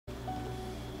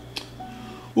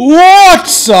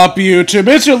What's up, YouTube?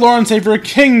 It's your Lord and Savior,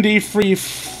 King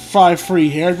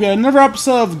D353 here with another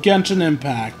episode of Genshin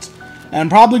Impact. And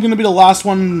probably going to be the last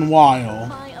one in a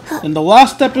while. In the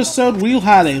last episode, we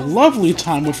had a lovely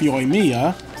time with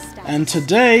Yoimiya. And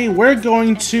today, we're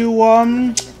going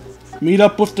to, meet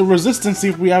up with the Resistance, see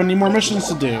if we have any more missions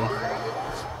to do.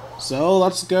 So,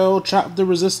 let's go chat with the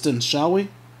Resistance, shall we?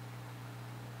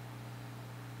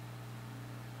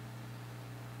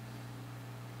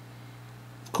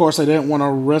 Of course, I didn't want to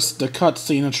risk the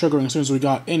cutscene and triggering as soon as we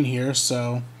got in here,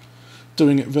 so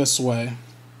doing it this way.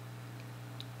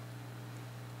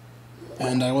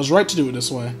 And I was right to do it this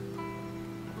way.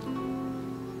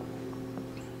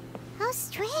 How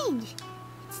strange.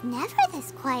 It's never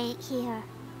this quiet here.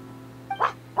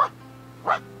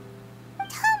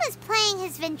 Touma's playing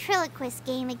his ventriloquist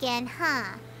game again,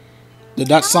 huh? Did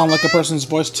that sound like a person's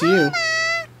voice to you?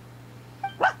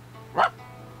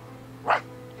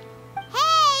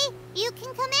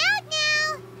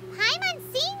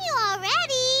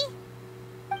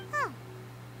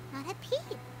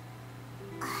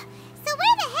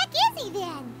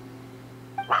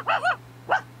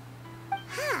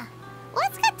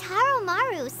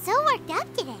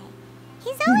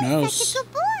 Such a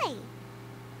good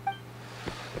boy.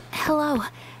 Hello.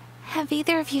 Have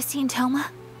either of you seen Touma?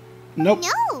 Nope.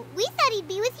 No, we thought he'd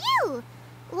be with you.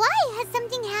 Why? Has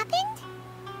something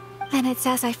happened? Then it's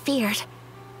as I feared.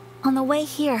 On the way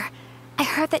here, I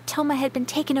heard that Touma had been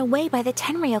taken away by the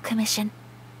Tenryou Commission.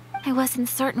 I wasn't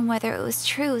certain whether it was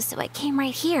true, so I came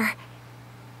right here.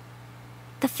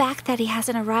 The fact that he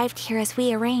hasn't arrived here as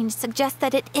we arranged suggests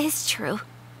that it is true.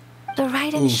 The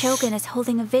Raiden shogun is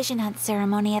holding a vision hunt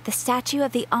ceremony at the statue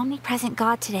of the omnipresent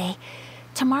god today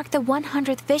to mark the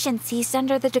 100th vision seized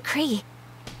under the decree.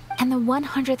 And the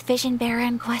 100th vision bearer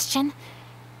in question,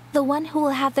 the one who will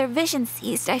have their vision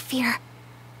seized, I fear,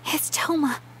 is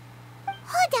Touma.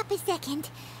 Hold up a second.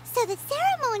 So the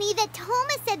ceremony that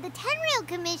Touma said the Tenryou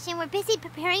Commission were busy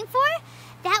preparing for,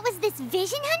 that was this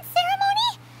vision hunt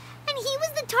ceremony? And he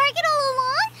was the target all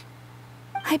along?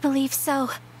 I believe so.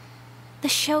 The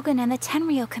Shogun and the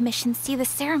Tenryou Commission see the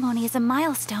ceremony as a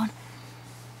milestone.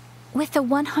 With the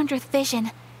 100th vision,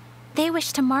 they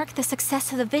wish to mark the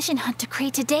success of the vision hunt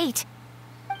decree to date.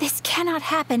 This cannot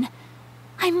happen.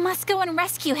 I must go and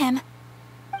rescue him.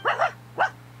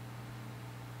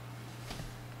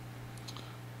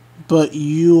 But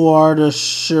you are the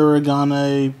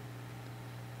Shirogane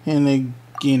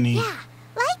Hinagini. Yeah,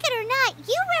 like it or not,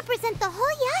 you represent the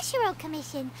whole Yashiro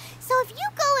Commission. So if you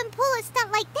go and pull a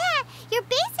stunt like that, you're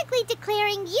basically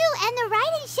declaring you and the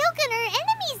Raiden Shogun are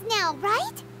enemies now,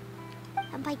 right?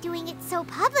 And by doing it so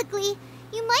publicly,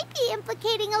 you might be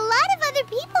implicating a lot of other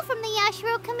people from the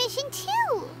Yashiro Commission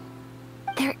too.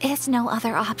 There is no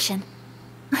other option.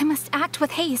 I must act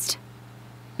with haste.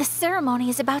 The ceremony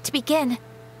is about to begin.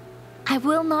 I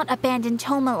will not abandon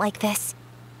Touma like this.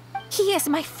 He is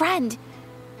my friend.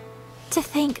 To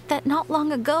think that not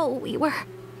long ago we were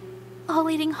all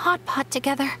eating hot pot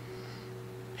together.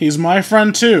 He's my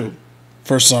friend too,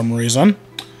 for some reason.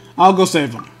 I'll go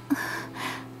save him.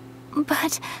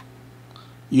 But...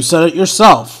 You said it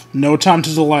yourself. No time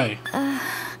to delay.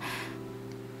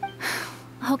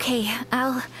 Okay,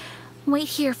 I'll wait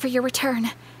here for your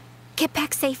return. Get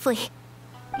back safely.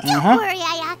 Don't worry,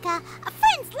 Ayaka. A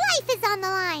friend's life is on the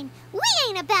line. We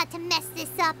ain't about to mess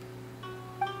this up.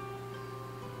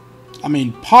 I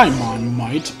mean, Paimon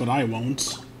might, but I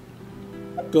won't.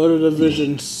 Go to the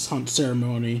vision hunt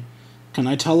ceremony. Can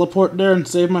I teleport there and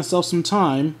save myself some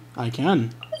time? I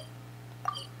can.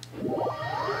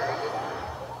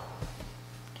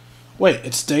 Wait,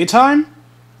 it's daytime?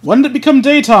 When did it become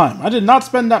daytime? I did not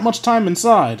spend that much time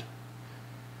inside.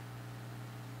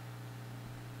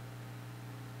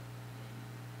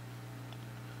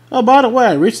 Oh, by the way,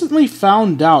 I recently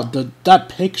found out that that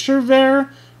picture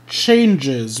there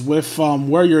changes with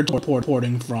where you're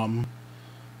teleporting from.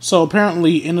 So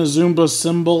apparently Inazuma's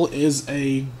symbol is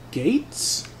a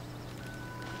gate?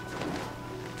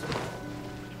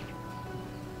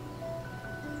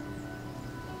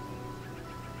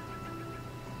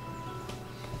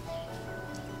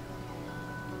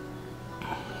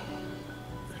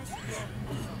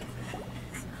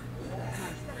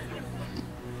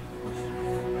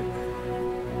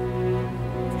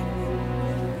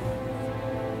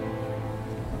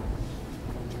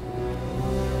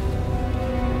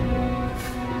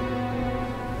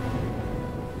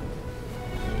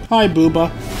 Hi, Booba.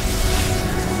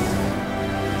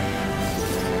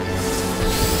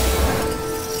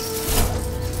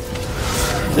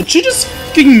 Did she just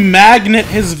fucking magnet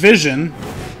his vision?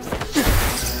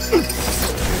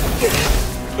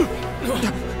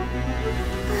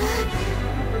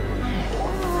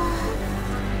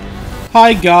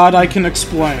 Hi, God, I can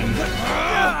explain.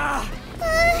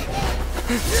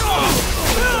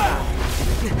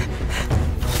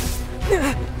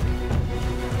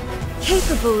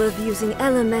 Capable of using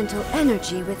elemental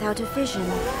energy without a fission.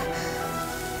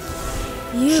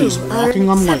 You She's are walking an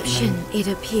on exception, lightning. it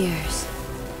appears.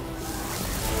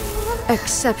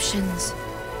 Exceptions.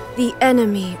 The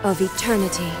enemy of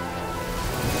eternity.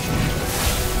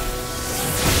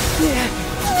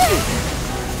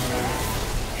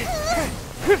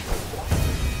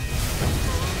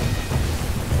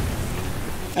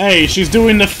 Hey, she's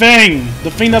doing the thing! The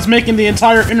thing that's making the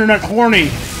entire internet horny!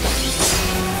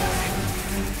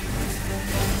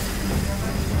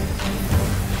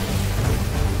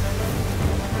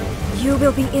 You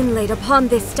will be inlaid upon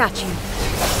this statue.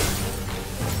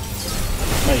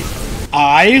 Wait,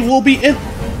 I will be in...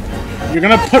 You're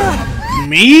gonna put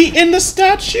me in the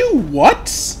statue?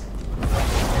 What?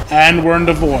 And we're in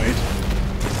the void.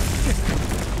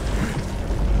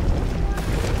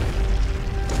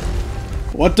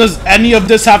 What does any of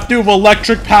this have to do with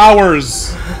electric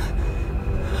powers?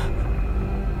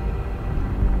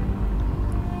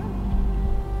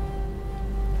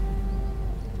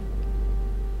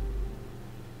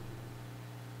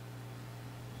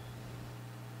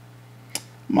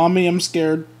 Mommy, I'm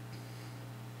scared.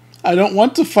 I don't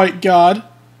want to fight God.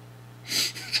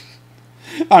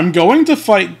 I'm going to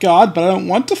fight God, but I don't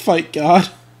want to fight God.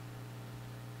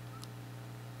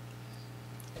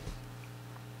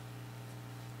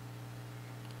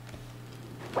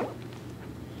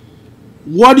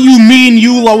 What do you mean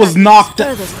Eula was knocked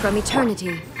out? Furthest from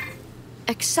eternity.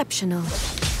 Exceptional.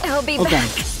 I'll be Okay. back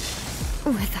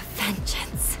with a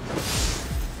vengeance.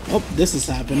 Oh, this is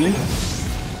happening.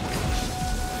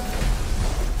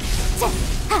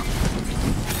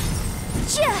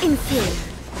 Inferior.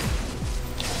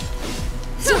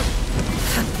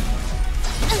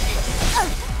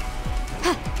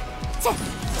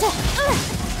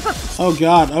 Oh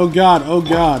god, oh god, oh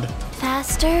god.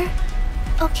 Faster?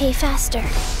 Okay, faster.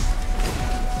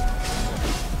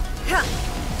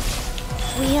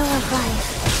 Wheel of life.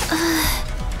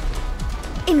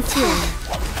 Inferior.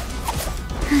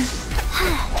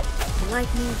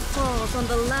 Lightning falls on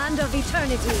the land of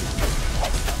eternity.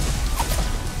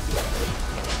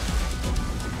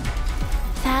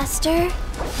 Faster?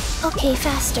 Okay,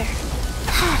 faster.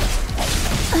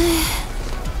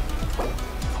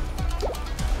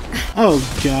 Oh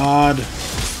god.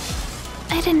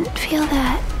 I didn't feel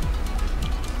that.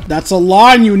 That's a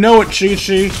line, you know it,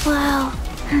 Chi-Chi. Wow.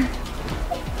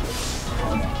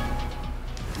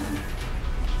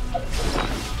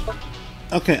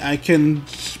 Okay, I can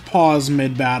pause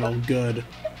mid-battle. Good.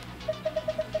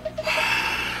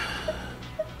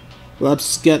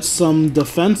 Let's get some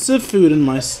defensive food in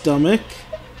my stomach.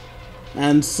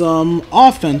 And some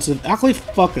offensive. Actually,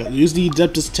 fuck it. Use the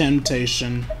Adeptus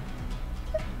Temptation.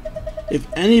 If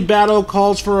any battle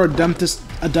calls for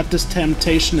Adeptus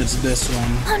Temptation, it's this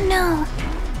one. Oh no.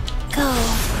 Go.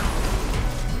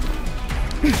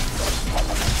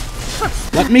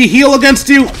 Let me heal against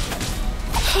you!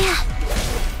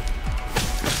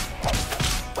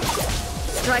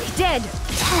 Strike dead.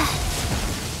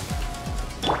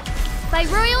 By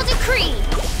royal decree.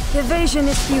 Evasion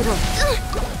is futile.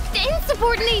 The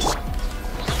insubordination.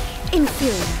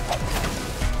 Inferior.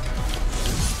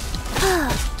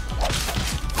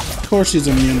 Of course she's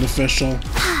immune to official.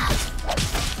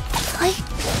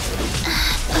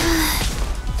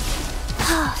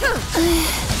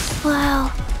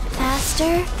 Wow.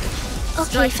 Faster?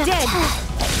 Okay, Strike dead.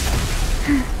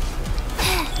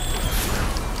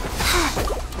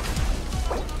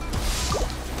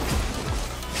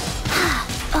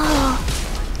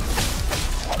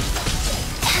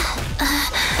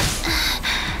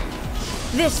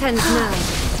 This ends now.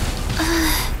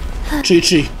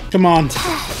 Chi-Chi, come on.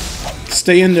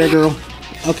 Stay in there, girl.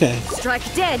 Okay.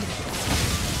 Strike dead.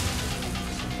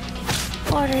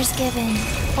 Orders given.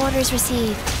 Orders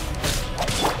received.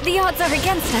 The odds are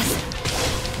against us.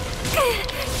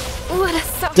 What a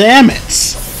Damn it!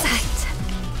 sight.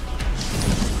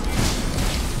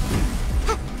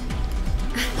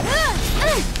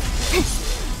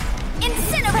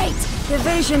 Incinerate.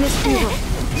 Evasion is futile.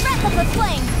 Wrap up a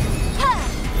flame.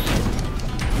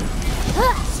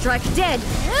 Strike dead.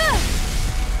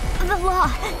 The law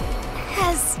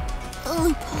has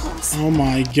loopholes. Oh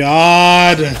my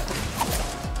god.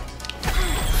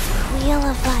 Wheel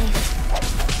of life.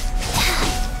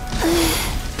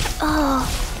 Oh.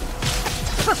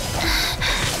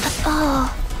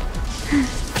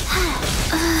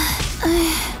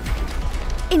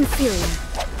 Inferior.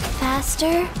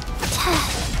 Faster?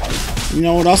 You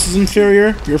know what else is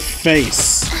inferior? Your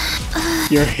face.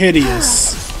 You're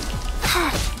hideous.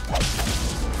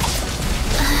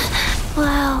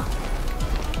 Wow.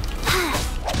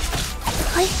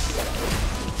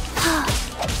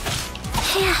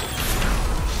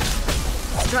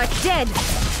 Strike dead.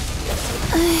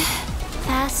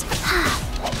 Fast.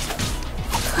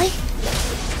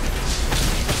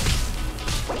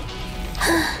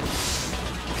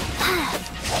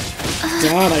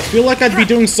 God, I feel like I'd be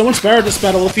doing so much better at this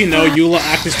battle if you know Eula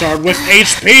actually started with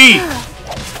HP!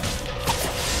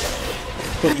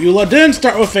 But Eula didn't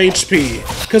start with HP,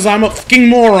 because I'm a fucking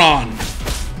moron!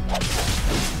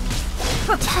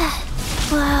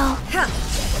 Wow.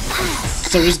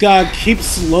 So we just gotta keep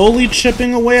slowly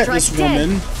chipping away at this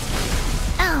woman.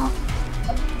 Ow.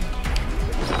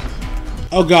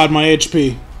 Oh god, my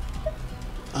HP.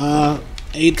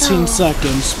 18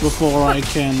 seconds before I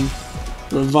can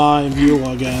revive you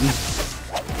again.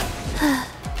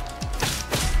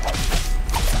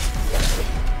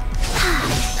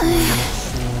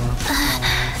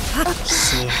 Four,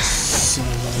 6, 7,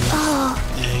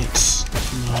 8,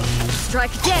 9,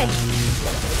 Strike dead.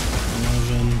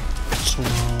 11,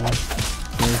 12,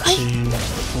 13,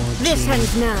 14, This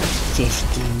ends now.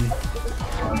 15.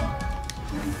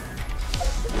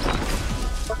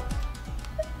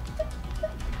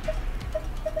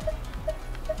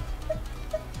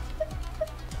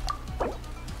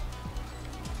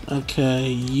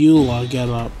 Okay, Eula, get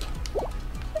up.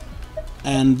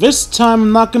 And this time,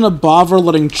 I'm not gonna bother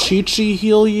letting Chi-Chi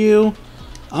heal you.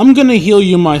 I'm gonna heal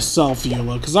you myself,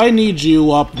 Eula, because I need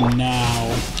you up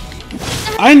now.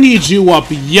 I need you up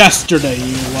yesterday,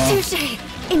 Eula.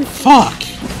 Fuck.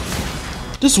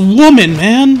 This woman,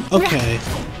 man. Okay.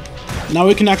 Now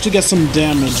we can actually get some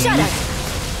damage in.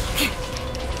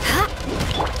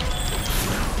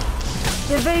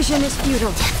 Evasion is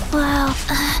futile. Wow.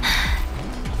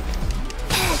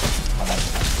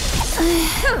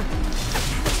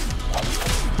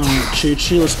 Alright,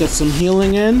 Chi-Chi, let's get some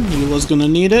healing in. Eula's gonna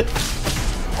need it.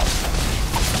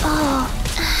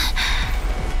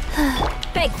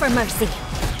 Beg for mercy.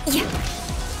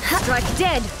 Strike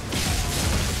dead.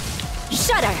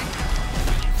 Shudder.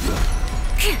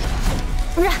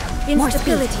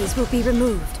 Instabilities will be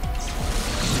removed.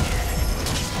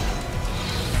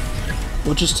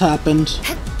 What just happened?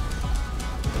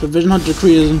 The Vision Hunt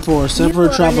decree is enforced. Every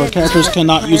traveler characters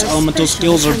cannot use elemental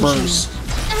skills or bursts.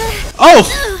 Oh!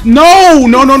 No!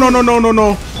 No, no, no, no, no, no,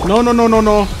 no. No, no, no, no,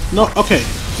 no. No, okay.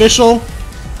 Official.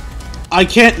 I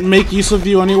can't make use of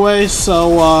you anyway,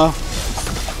 so,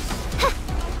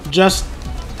 just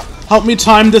help me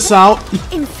time this out.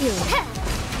 Inferior.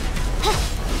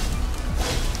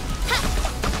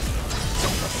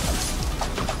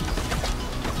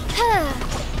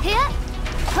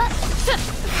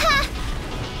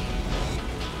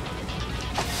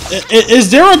 Is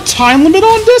there a time limit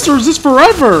on this, or is this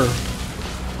forever?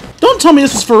 Don't tell me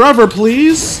this is forever,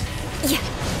 please.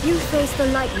 You face the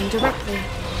lightning directly.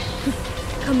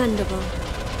 Commendable.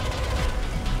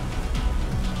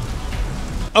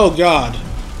 Oh god.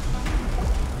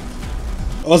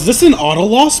 Was this an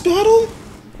auto-loss battle?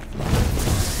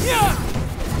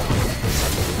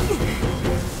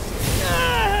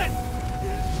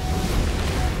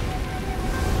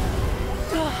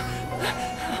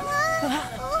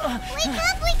 Wake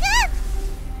up, wake up!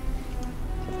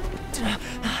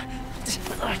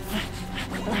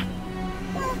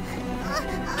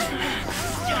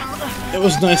 It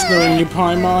was nice knowing you,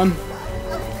 Paimon.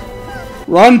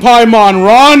 Run, Paimon,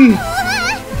 run!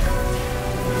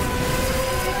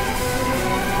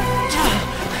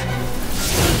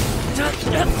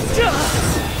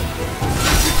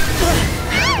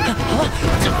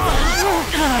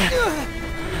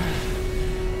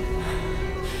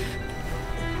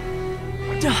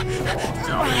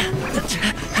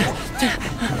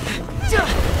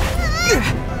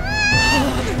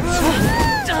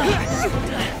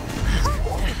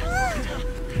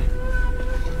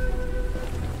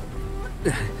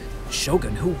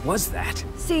 Shogun, who was that?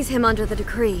 Seize him under the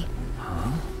decree.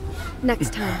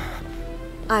 Next time,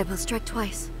 I will strike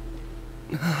twice.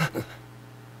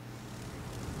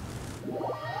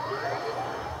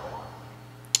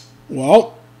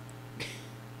 Well.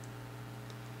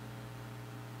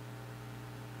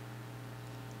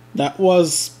 That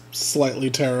was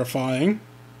slightly terrifying.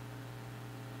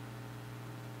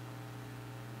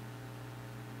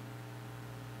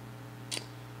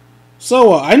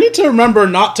 So, I need to remember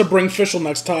not to bring Fischl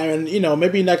next time, and, you know,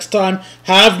 maybe next time,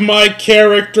 have my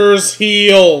characters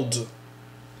healed.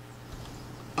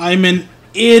 I'm an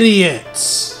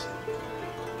idiot.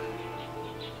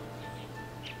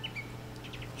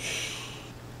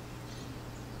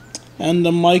 And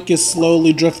the mic is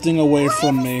slowly drifting away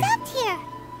from me. Stopped here?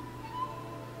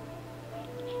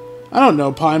 I don't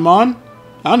know, Paimon.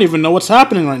 I don't even know what's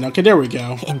happening right now. Okay, there we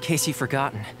go. In case you've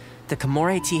forgotten, the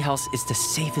Komore Tea House is the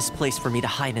safest place for me to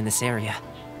hide in this area.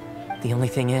 The only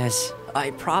thing is,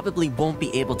 I probably won't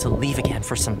be able to leave again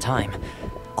for some time.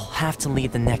 I'll have to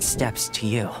leave the next steps to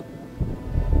you.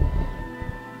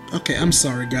 Okay, I'm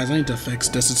sorry, guys. I need to fix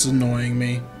this. It's annoying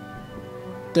me.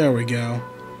 There we go.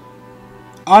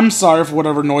 I'm sorry for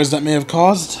whatever noise that may have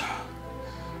caused.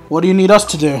 What do you need us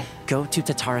to do? Go to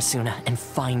Tatarasuna and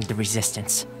find the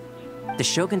resistance. The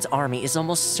Shogun's army is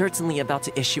almost certainly about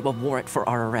to issue a warrant for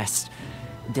our arrest.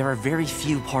 There are very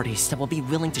few parties that will be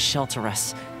willing to shelter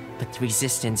us, but the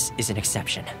resistance is an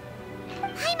exception.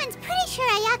 Paimon's pretty sure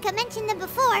Ayaka mentioned them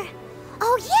before.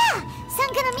 Oh yeah!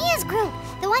 Sangonomiya's group!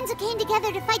 The ones who came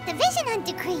together to fight the Vision Hunt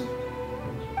Decree!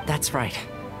 That's right.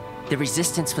 The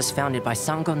resistance was founded by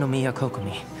Sango no Miya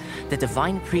Kokumi, the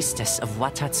divine priestess of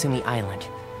Watatsumi Island.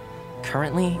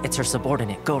 Currently, it's her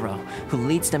subordinate, Goro, who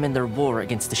leads them in their war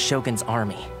against the Shogun's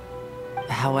army.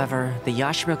 However, the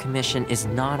Yashiro Commission is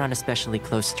not on especially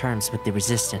close terms with the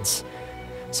resistance,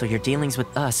 so your dealings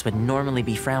with us would normally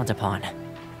be frowned upon.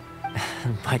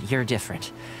 But you're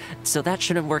different, so that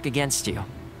shouldn't work against you.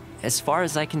 As far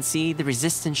as I can see, the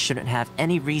resistance shouldn't have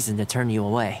any reason to turn you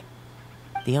away.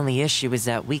 The only issue is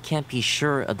that we can't be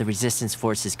sure of the resistance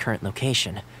force's current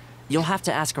location. You'll have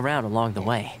to ask around along the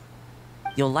way.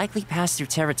 You'll likely pass through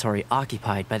territory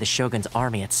occupied by the Shogun's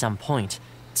army at some point,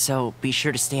 so be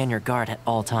sure to stay on your guard at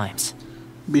all times.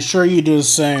 Be sure you do the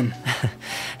same.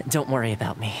 Don't worry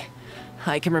about me.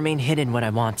 I can remain hidden when I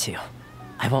want to.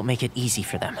 I won't make it easy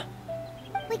for them.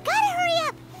 We gotta hurry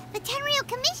up! The Tenryou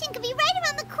Commission could be right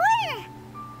around the corner!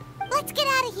 Let's get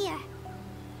out of here!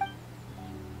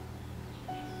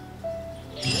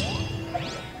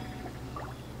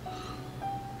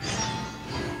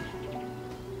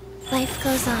 Life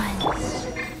goes on.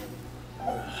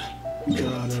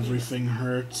 God, everything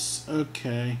hurts.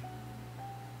 Okay.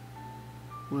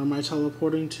 Where am I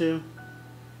teleporting to?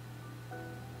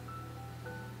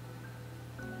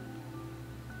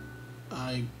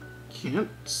 I can't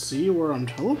see where I'm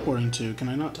teleporting to. Can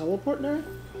I not teleport there?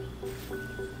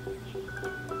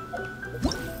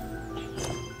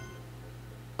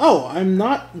 Oh, I'm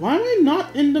not. Why am I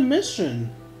not in the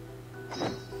mission?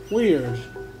 Weird.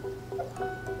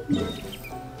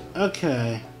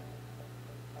 Okay.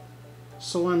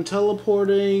 So I'm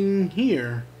teleporting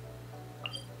here.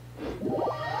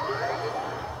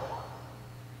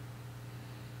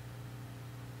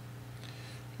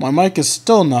 My mic is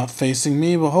still not facing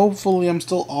me, but hopefully I'm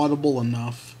still audible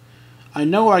enough. I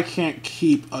know I can't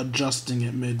keep adjusting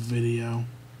it mid-video.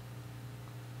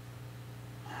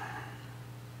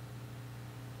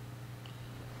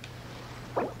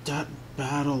 That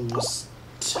battle was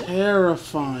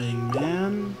terrifying,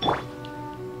 man.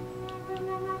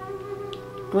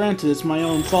 Granted, it's my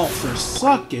own fault for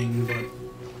sucking, but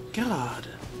God.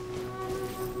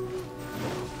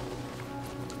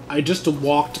 I just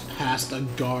walked past a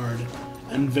guard,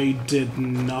 and they did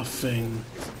nothing.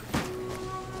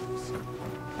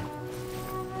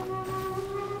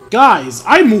 Guys,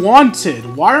 I'm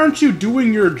wanted! Why aren't you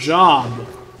doing your job?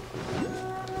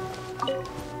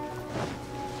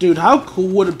 Dude, how cool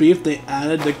would it be if they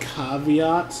added the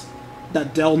caveat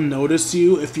that they'll notice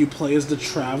you if you play as the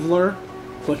Traveler,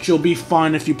 but you'll be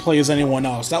fine if you play as anyone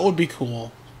else? That would be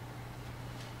cool.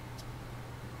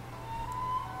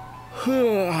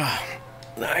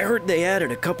 I heard they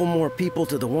added a couple more people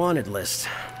to the wanted list.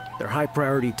 They're high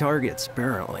priority targets,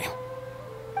 apparently.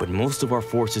 But most of our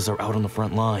forces are out on the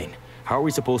front line. How are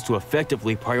we supposed to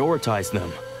effectively prioritize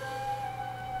them?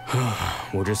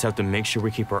 We'll just have to make sure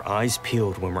we keep our eyes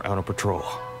peeled when we're out on patrol.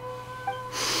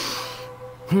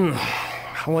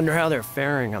 I wonder how they're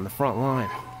faring on the front line.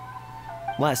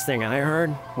 Last thing I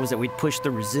heard was that we'd pushed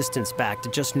the resistance back to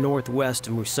just northwest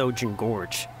of Musojin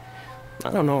Gorge.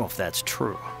 I don't know if that's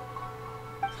true.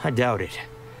 I doubt it.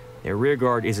 Their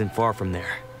rearguard isn't far from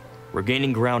there. We're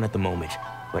gaining ground at the moment,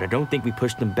 but I don't think we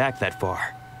pushed them back that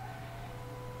far.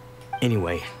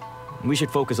 Anyway, we should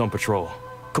focus on patrol.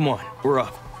 Come on, we're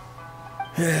up.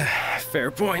 Fair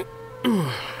point.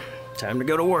 Time to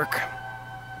go to work.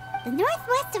 The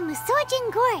northwest of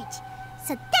Musojin Gorge.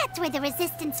 So that's where the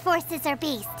resistance forces are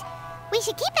based. We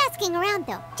should keep asking around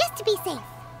though, just to be safe.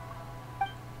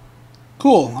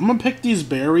 Cool, I'm gonna pick these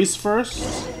berries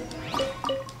first.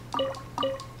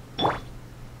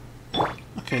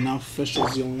 Okay, now Fish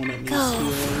is the only one that needs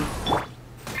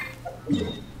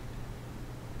healing.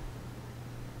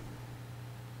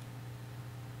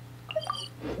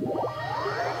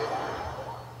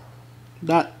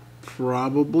 That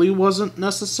probably wasn't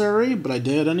necessary, but I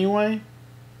did anyway.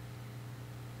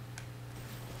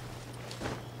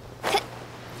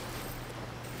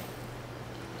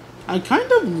 I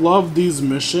kind of love these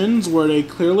missions where they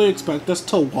clearly expect us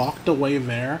to walk the way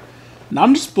there. And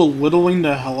I'm just belittling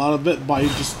the hell out of it by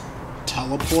just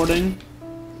teleporting.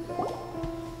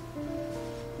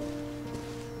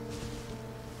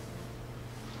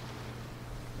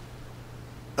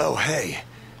 Oh, hey.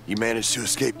 You managed to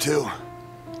escape too?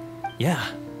 Yeah.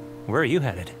 Where are you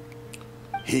headed?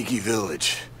 Higi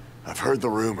Village. I've heard the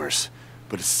rumors,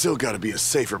 but it's still gotta be a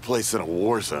safer place than a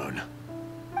war zone.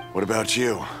 What about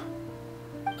you?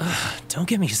 Don't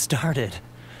get me started.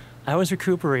 I was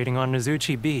recuperating on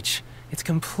Nizuchi Beach. It's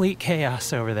complete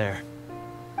chaos over there.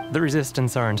 The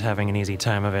Resistance aren't having an easy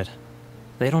time of it.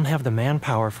 They don't have the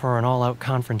manpower for an all-out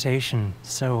confrontation,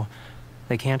 so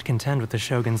they can't contend with the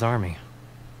Shogun's army.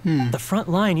 The front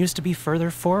line used to be further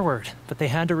forward, but they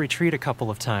had to retreat a couple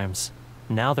of times.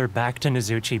 Now they're back to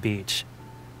Nizuchi Beach.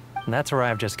 That's where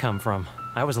I've just come from.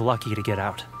 I was lucky to get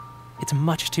out. It's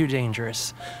much too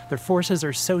dangerous. Their forces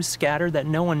are so scattered that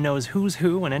no one knows who's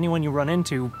who, and anyone you run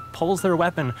into pulls their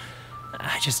weapon.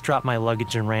 I just dropped my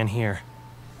luggage and ran here.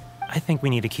 I think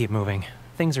we need to keep moving.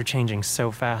 Things are changing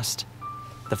so fast.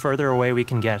 The further away we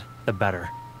can get, the better.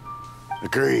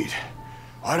 Agreed.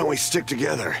 Why don't we stick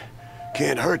together?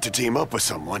 Can't hurt to team up with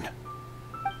someone.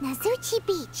 Nizuchi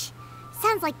Beach.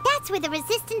 Sounds like that's where the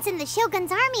Resistance and the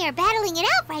Shogun's army are battling it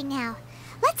out right now.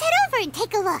 Let's head over and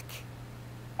take a look.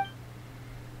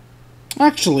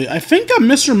 Actually, I think I'm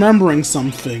misremembering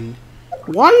something.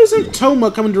 Why isn't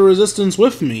Touma coming to Resistance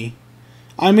with me?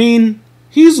 I mean,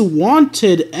 he's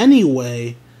wanted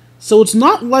anyway, so it's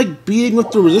not like being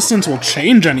with the Resistance will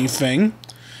change anything.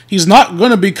 He's not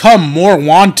gonna become more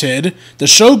wanted. The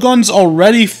Shogun's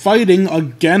already fighting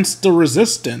against the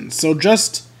Resistance, so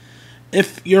just,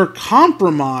 if you're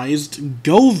compromised,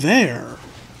 go there.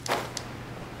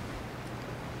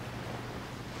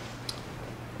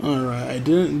 Alright, I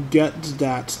didn't get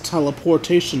that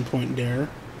teleportation point there,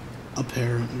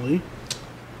 apparently.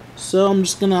 So I'm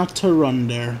just gonna have to run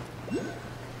there.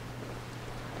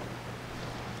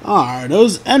 Ah,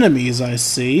 those enemies I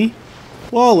see.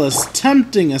 Well, as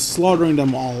tempting as slaughtering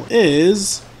them all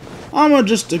is, I'ma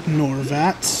just ignore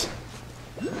that.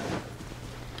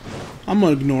 I'm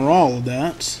gonna ignore all of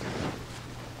that.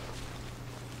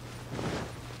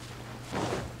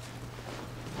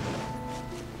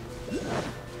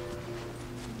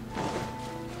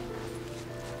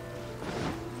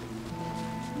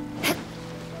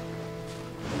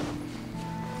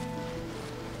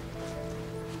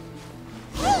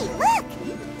 Hey, look!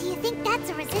 Do you think that's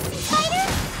a Resistance fighter?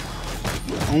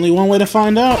 Only one way to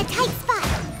find A out. tight spot.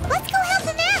 Let's go help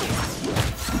them out.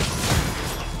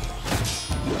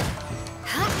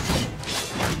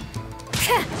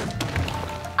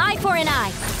 Eye for an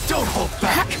eye. Don't hold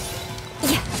back!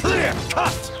 Clear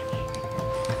cut!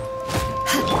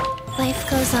 Life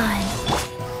goes on.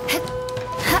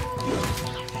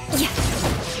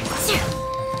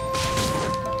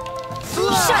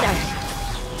 Shudder.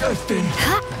 I've been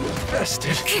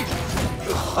bested.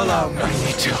 Allow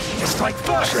me to strike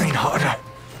first. Train harder.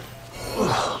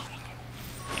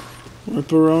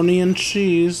 Pepperoni and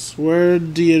cheese. Where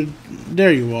do you...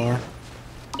 There you are.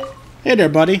 Hey there,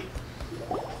 buddy.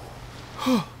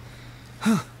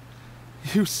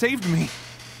 You saved me.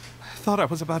 I thought I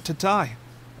was about to die.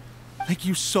 Thank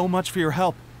you so much for your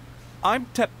help. I'm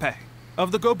Teppei,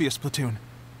 of the Gobius platoon.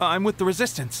 I'm with the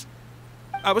Resistance.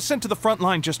 I was sent to the front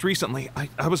line just recently.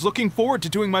 I was looking forward to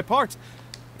doing my part.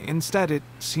 Instead, it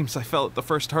seems I fell at the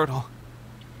first hurdle.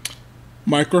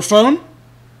 Microphone?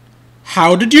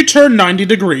 How did you turn 90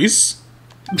 degrees?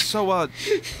 So,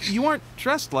 you aren't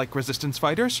dressed like Resistance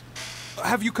fighters.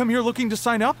 Have you come here looking to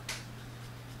sign up?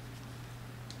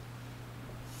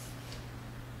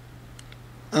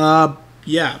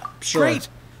 Yeah, sure. Great!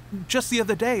 Just the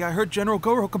other day, I heard General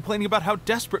Goro complaining about how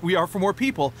desperate we are for more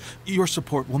people. Your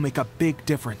support will make a big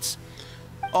difference.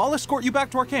 I'll escort you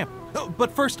back to our camp.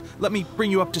 But first, let me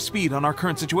bring you up to speed on our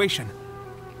current situation.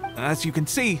 As you can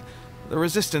see, the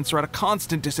Resistance are at a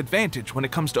constant disadvantage when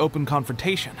it comes to open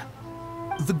confrontation.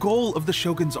 The goal of the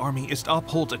Shogun's army is to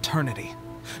uphold eternity.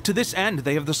 To this end,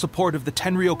 they have the support of the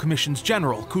Tenryou Commission's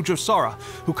general, Kujosara,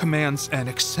 who commands an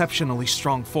exceptionally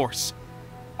strong force.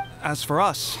 As for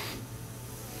us,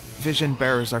 vision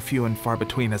bearers are few and far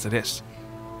between as it is.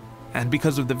 And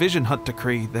because of the Vision Hut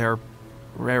decree, they're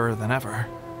rarer than ever.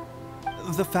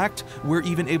 The fact we're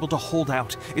even able to hold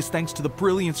out is thanks to the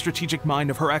brilliant strategic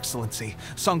mind of Her Excellency,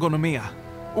 Sango Nomiya.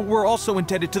 We're also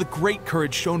indebted to the great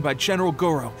courage shown by General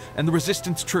Goro and the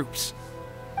Resistance troops.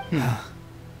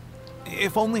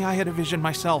 If only I had a vision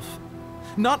myself.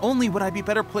 Not only would I be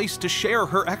better placed to share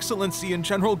Her Excellency and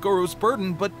General Goro's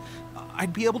burden, but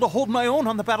I'd be able to hold my own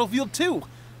on the battlefield too.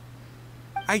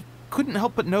 I couldn't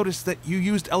help but notice that you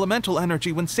used elemental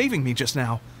energy when saving me just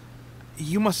now.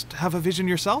 You must have a vision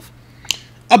yourself?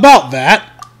 About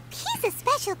that. He's a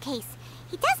special case.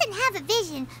 He doesn't have a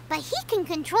vision, but he can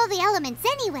control the elements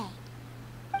anyway.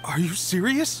 Are you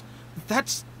serious?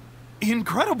 That's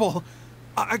incredible.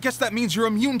 I guess that means you're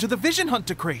immune to the Vision Hunt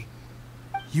decree.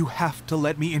 You have to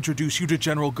let me introduce you to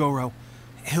General Goro.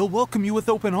 He'll welcome you with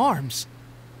open arms.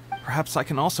 Perhaps I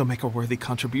can also make a worthy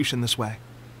contribution this way.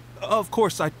 Of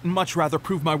course, I'd much rather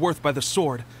prove my worth by the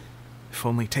sword. If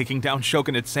only taking down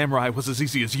shogunate samurai was as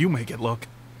easy as you make it look.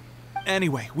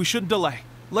 Anyway, we shouldn't delay.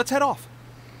 Let's head off.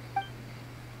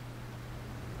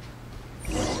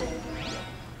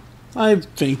 I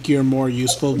think you're more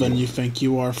useful than you think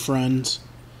you are, friend.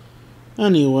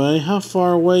 Anyway, how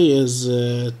far away is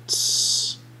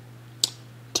it?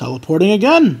 Teleporting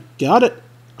again. Got it.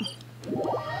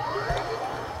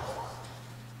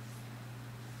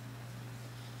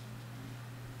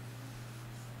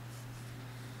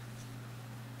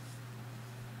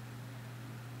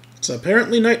 It's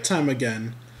apparently nighttime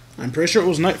again. I'm pretty sure it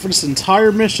was night for this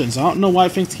entire mission, so I don't know why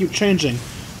things keep changing.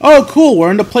 Oh, cool, we're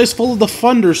in a place full of the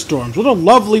thunderstorms. What a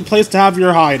lovely place to have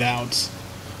your hideout.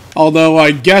 Although,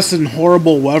 I guess in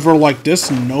horrible weather like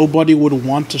this, nobody would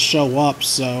want to show up,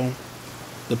 so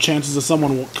the chances of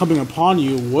someone coming upon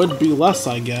you would be less,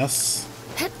 I guess.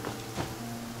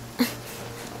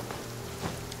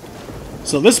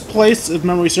 So this place, if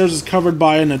memory serves, is covered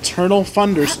by an eternal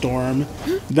thunderstorm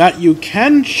that you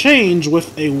can change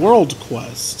with a world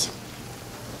quest.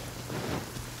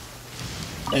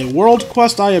 A world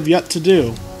quest I have yet to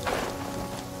do.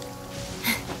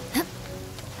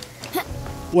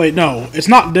 Wait, no, it's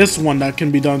not this one that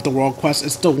can be done with the world quest,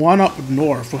 it's the one up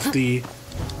north with the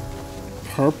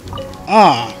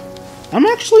I'm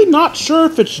actually not sure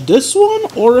if it's this one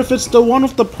or if it's the one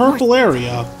with the purple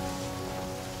area.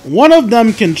 One of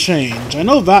them can change, I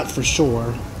know that for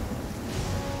sure.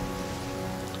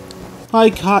 Hi,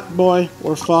 Cat Boy,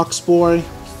 or Fox Boy.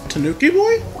 Tanuki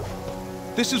Boy?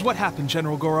 This is what happened,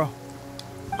 General Goro.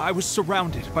 I was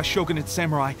surrounded by shogunate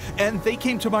samurai, and they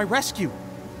came to my rescue.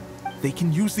 They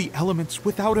can use the elements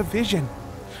without a vision.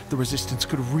 The Resistance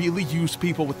could really use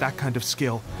people with that kind of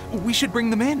skill. We should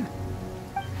bring them in.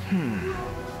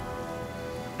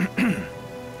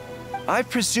 I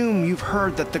presume you've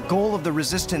heard that the goal of the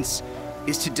Resistance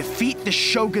is to defeat the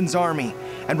Shogun's army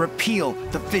and repeal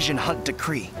the Vision Hunt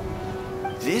decree.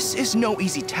 This is no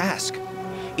easy task.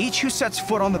 Each who sets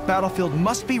foot on the battlefield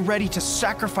must be ready to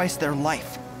sacrifice their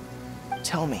life.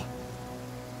 Tell me,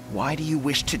 why do you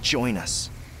wish to join us?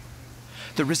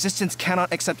 The Resistance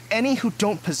cannot accept any who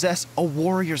don't possess a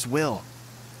warrior's will.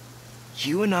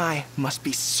 You and I must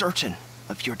be certain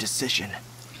of your decision.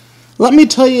 Let me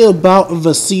tell you about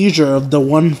the seizure of the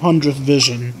 100th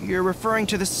vision. You're referring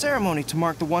to the ceremony to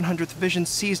mark the 100th vision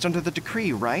seized under the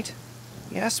decree, right?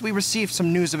 Yes, we received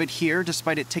some news of it here,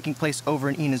 despite it taking place over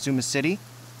in Inazuma City.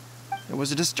 There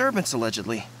was a disturbance,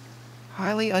 allegedly.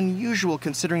 Highly unusual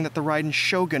considering that the Raiden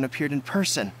shogun appeared in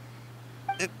person.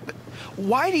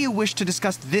 Why do you wish to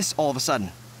discuss this all of a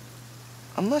sudden?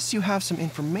 Unless you have some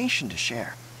information to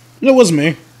share. It was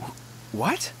me.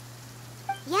 What?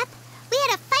 Yep, we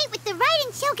had a fight with the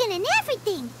Raiden shogun and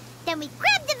everything. Then we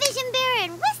grabbed the vision bearer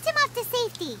and whisked him off to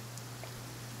safety.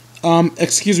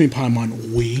 Excuse me,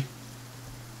 Paimon, we?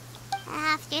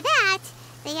 After that,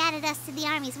 they added us to the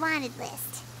Army's wanted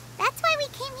list. That's why we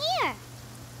came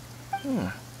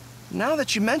here. Now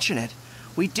that you mention it,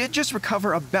 we did just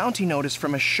recover a bounty notice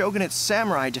from a shogunate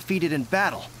samurai defeated in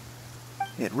battle.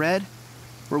 It read,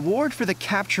 "Reward for the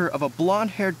capture of a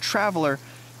blonde-haired traveler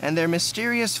and their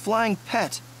mysterious flying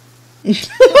pet."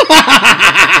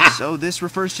 So this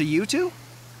refers to you two?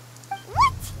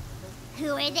 What?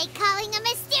 Who are they calling a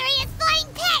mysterious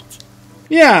flying pet?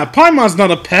 Yeah, Paimon's not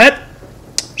a pet.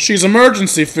 She's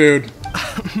emergency food.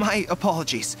 My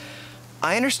apologies.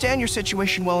 I understand your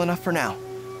situation well enough for now.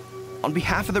 On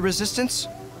behalf of the Resistance,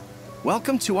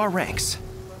 welcome to our ranks.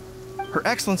 Her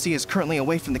Excellency is currently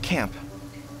away from the camp.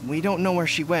 We don't know where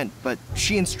she went, but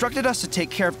she instructed us to take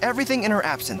care of everything in her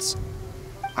absence.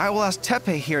 I will ask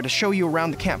Tepe here to show you around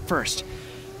the camp first,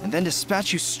 and then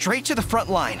dispatch you straight to the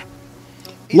front line.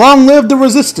 Long live the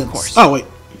Resistance! Of course. Oh, wait.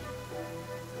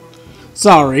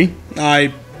 Sorry,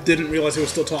 I didn't realize he was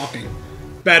still talking.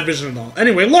 Bad vision and all.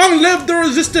 Anyway, long live the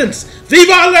Resistance!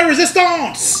 Viva la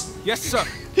Resistance! Yes, sir.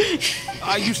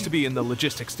 I used to be in the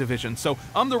logistics division, so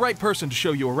I'm the right person to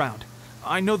show you around.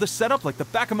 I know the setup like the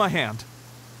back of my hand.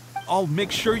 I'll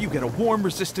make sure you get a warm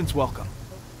Resistance welcome.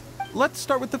 Let's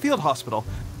start with the field hospital.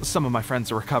 Some of my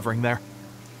friends are recovering there.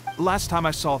 Last time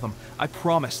I saw them, I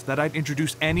promised that I'd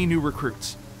introduce any new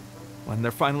recruits. When they're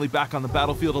finally back on the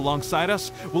battlefield alongside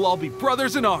us, we'll all be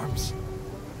brothers in arms.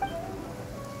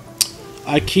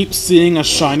 I keep seeing a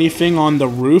shiny thing on the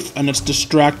roof, and it's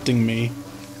distracting me.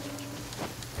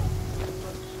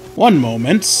 One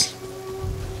moment.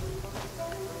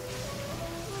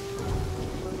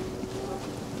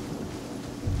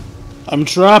 I'm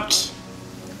trapped.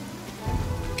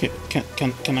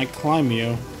 Can I climb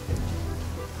you?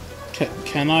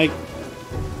 Can I?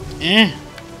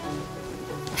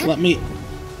 Let me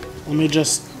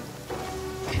just.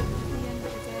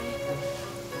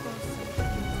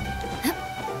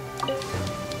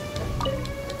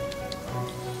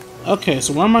 Okay,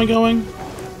 so where am I going?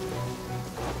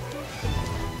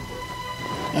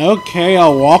 Okay,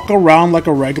 I'll walk around like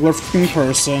a regular freaking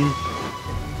person.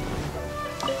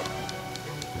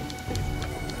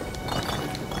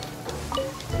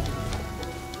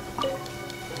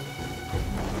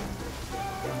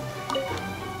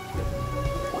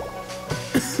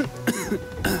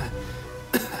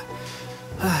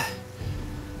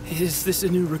 Is this a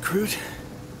new recruit?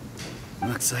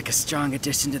 Looks like a strong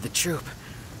addition to the troop.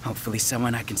 Hopefully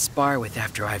someone I can spar with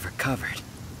after I've recovered.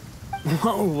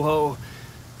 Whoa, whoa.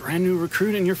 Brand new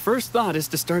recruit and your first thought is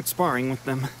to start sparring with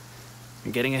them.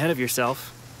 You're getting ahead of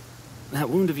yourself. That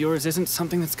wound of yours isn't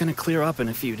something that's gonna clear up in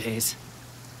a few days.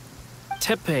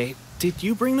 Teppei, did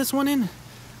you bring this one in?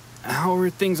 How are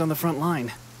things on the front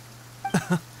line?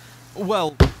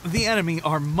 Well, the enemy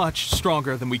are much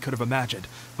stronger than we could have imagined,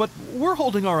 but we're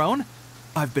holding our own.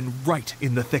 I've been right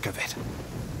in the thick of it.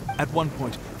 At one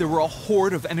point, there were a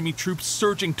horde of enemy troops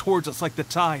surging towards us like the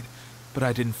tide, but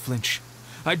I didn't flinch.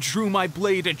 I drew my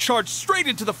blade and charged straight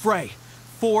into the fray.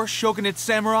 4 shogunate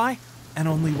samurai, and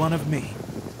only 1 of me.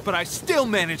 But I still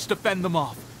managed to fend them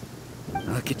off.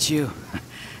 Look at you.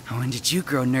 When did you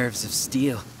grow nerves of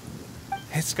steel?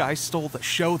 This guy stole the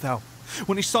show, though.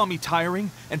 When he saw me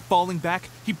tiring and falling back,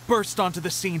 he burst onto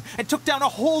the scene and took down a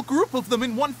whole group of them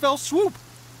in one fell swoop.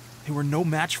 They were no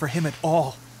match for him at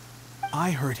all.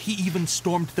 I heard he even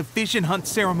stormed the vision hunt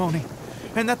ceremony,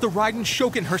 and that the Raiden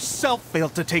shogun herself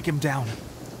failed to take him down.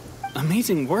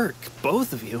 Amazing work,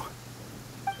 both of you.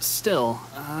 Still,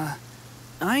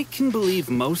 I can believe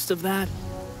most of that,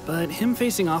 but him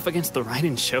facing off against the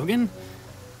Raiden shogun?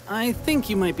 I think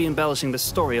you might be embellishing the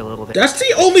story a little bit. That's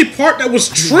the only part that was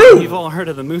true! You've all heard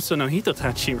of the Muso no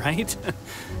Hitotachi, right?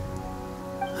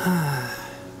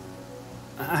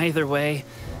 Either way,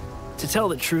 to tell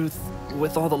the truth,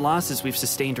 with all the losses we've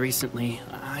sustained recently,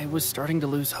 I was starting to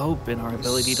lose hope in our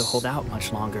ability to hold out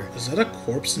much longer. Is that a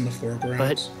corpse in the foreground?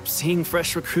 But seeing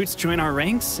fresh recruits join our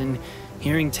ranks and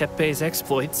hearing Teppei's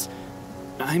exploits,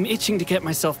 I'm itching to get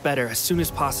myself better as soon as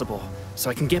possible, so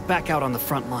I can get back out on the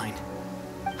front line.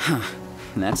 Huh.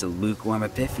 That's a lukewarm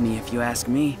epiphany if you ask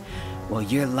me. While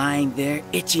you're lying there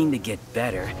itching to get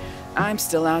better, I'm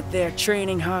still out there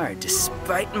training hard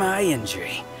despite my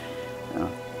injury.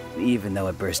 Oh, even though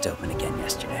it burst open again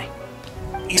yesterday.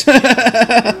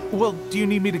 Well, do you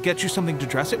need me to get you something to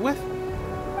dress it with?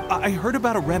 I heard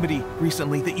about a remedy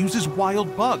recently that uses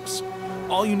wild bugs.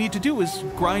 All you need to do is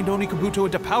grind Onikabuto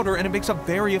into powder and it makes a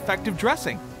very effective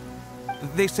dressing.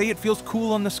 They say it feels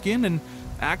cool on the skin and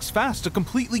acts fast to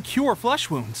completely cure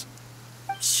flesh wounds.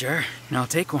 Sure, I'll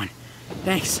take one.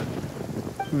 Thanks.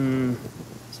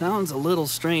 Sounds a little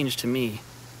strange to me.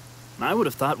 I would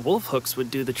have thought wolf hooks would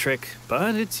do the trick,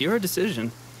 but it's your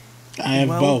decision. I have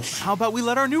both. How about we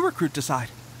let our new recruit decide?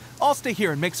 I'll stay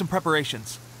here and make some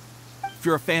preparations. If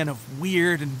you're a fan of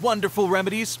weird and wonderful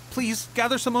remedies, please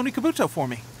gather some Onikabuto for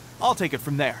me. I'll take it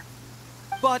from there.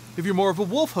 But if you're more of a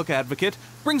wolf hook advocate,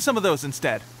 bring some of those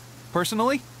instead.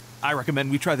 Personally, I recommend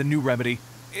we try the new remedy.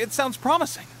 It sounds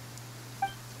promising.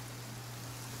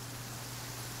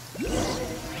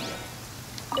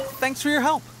 Thanks for your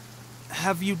help.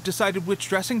 Have you decided which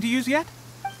dressing to use yet?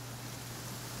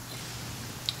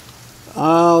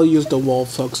 I'll use the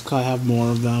wolf hooks because I have more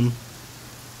of them.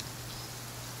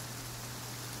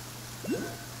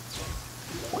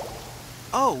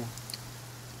 Oh.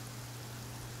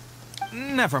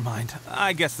 Never mind.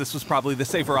 I guess this was probably the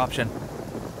safer option.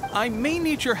 I may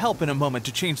need your help in a moment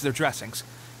to change their dressings.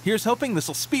 Here's hoping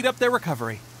this'll speed up their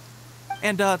recovery.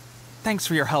 And, thanks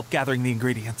for your help gathering the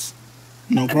ingredients.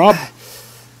 No problem.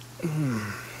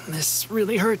 This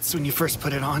really hurts when you first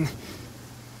put it on.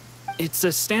 It's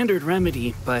a standard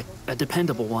remedy, but a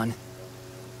dependable one.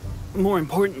 More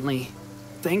importantly,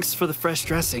 thanks for the fresh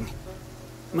dressing.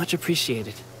 Much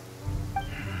appreciated.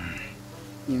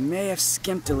 You may have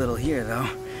skimped a little here, though.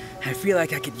 I feel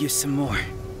like I could use some more.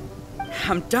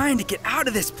 I'm dying to get out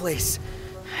of this place.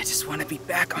 I just want to be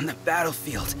back on the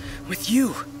battlefield with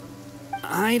you.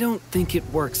 I don't think it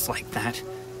works like that.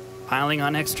 Piling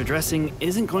on extra dressing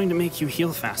isn't going to make you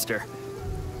heal faster.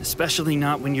 Especially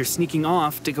not when you're sneaking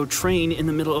off to go train in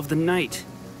the middle of the night.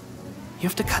 You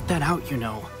have to cut that out, you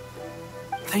know.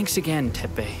 Thanks again,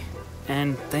 Teppei.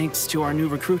 And thanks to our new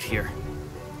recruit here.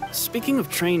 Speaking of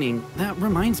training, that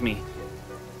reminds me.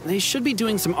 They should be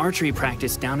doing some archery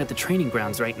practice down at the training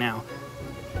grounds right now.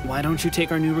 Why don't you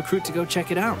take our new recruit to go check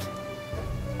it out?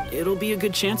 It'll be a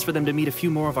good chance for them to meet a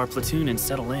few more of our platoon and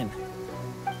settle in.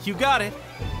 You got it.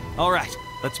 All right,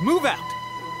 let's move out.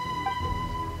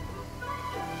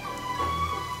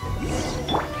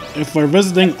 If we're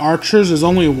visiting archers, there's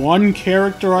only one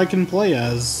character I can play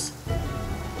as.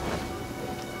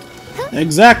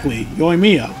 Exactly,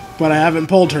 Yoimiya. But I haven't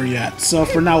pulled her yet, so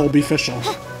for now we'll be official.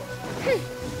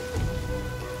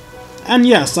 And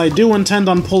yes, I do intend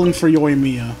on pulling for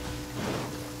Yoimiya.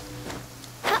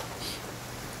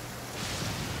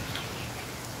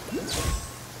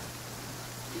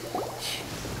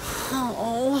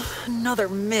 Oh, another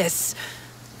miss.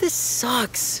 This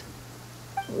sucks.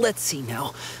 Let's see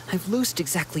now. I've loosed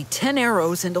exactly 10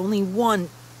 arrows and only one...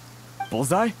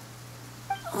 Bullseye?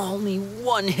 Only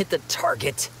one hit the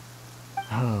target.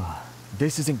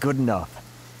 This isn't good enough.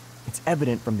 It's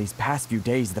evident from these past few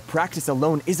days that practice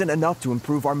alone isn't enough to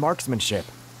improve our marksmanship.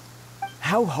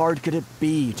 How hard could it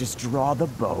be? Just draw the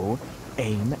bow,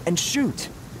 aim, and shoot.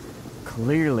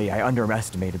 Clearly, I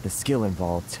underestimated the skill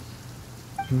involved.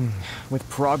 With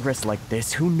progress like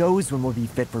this, who knows when we'll be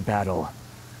fit for battle?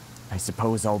 I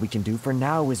suppose all we can do for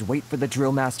now is wait for the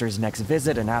drill master's next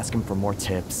visit and ask him for more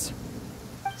tips.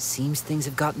 Seems things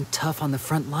have gotten tough on the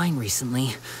front line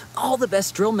recently. All the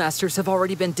best drill masters have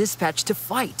already been dispatched to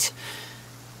fight.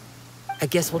 I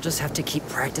guess we'll just have to keep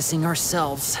practicing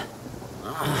ourselves.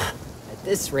 At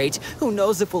this rate, who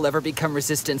knows if we'll ever become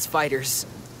resistance fighters.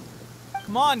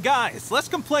 Come on, guys, less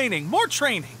complaining, more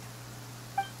training.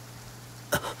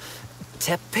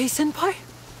 Teppei-senpai?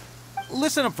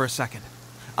 Listen up for a second.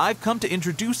 I've come to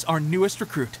introduce our newest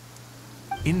recruit.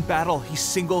 In battle, he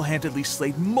single-handedly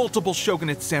slayed multiple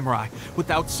shogunate samurai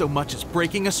without so much as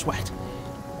breaking a sweat.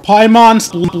 Paimon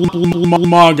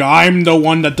Smug, I'm the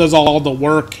one that does all the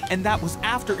work. And that was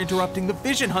after interrupting the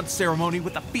vision hunt ceremony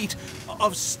with a feat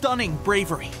of stunning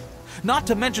bravery. Not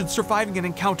to mention surviving an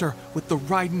encounter with the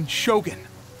Raiden shogun.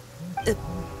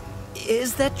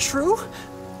 Is that true?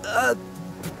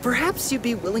 Perhaps you'd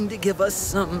be willing to give us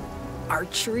some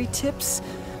archery tips?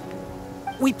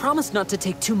 We promise not to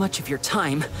take too much of your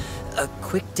time. A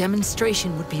quick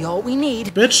demonstration would be all we need.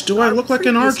 Bitch, do I look like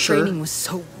an archer? Our training was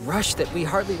so rushed that we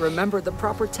hardly remember the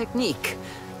proper technique.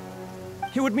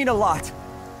 It would mean a lot.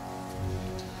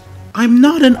 I'm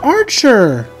not an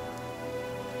archer!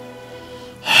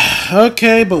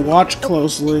 Okay, but watch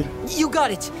closely. You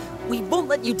got it! We won't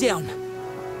let you down!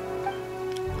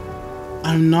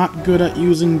 I'm not good at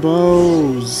using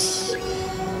bows.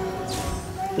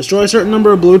 Destroy a certain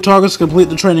number of blue targets to complete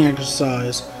the training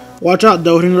exercise. Watch out,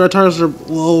 though. Hitting red targets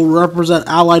will represent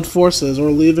allied forces,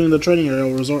 or leaving the training area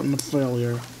will result in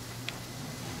failure.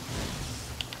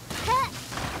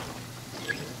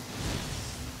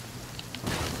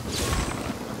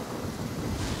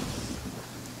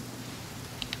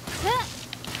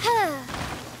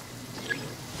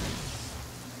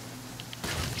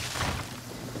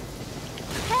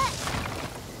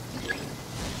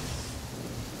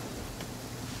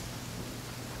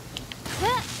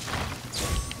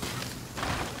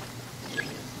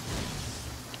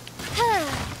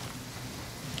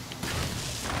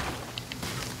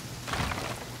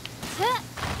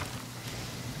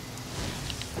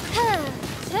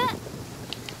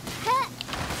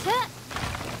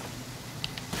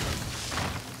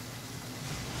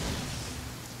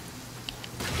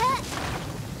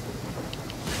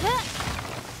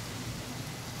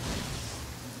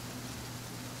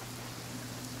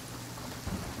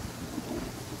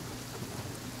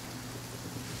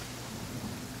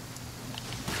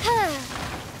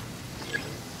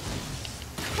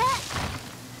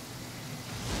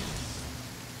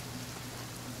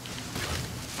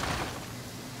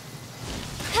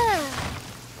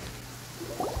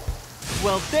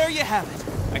 Well, there you have it.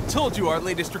 I told you our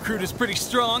latest recruit is pretty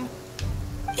strong.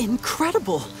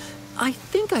 Incredible! I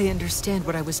think I understand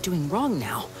what I was doing wrong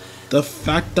now. The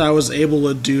fact that I was able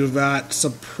to do that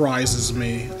surprises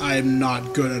me. I am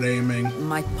not good at aiming.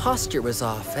 My posture was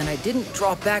off, and I didn't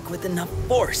draw back with enough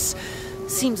force.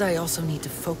 Seems I also need to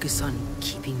focus on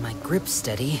keeping my grip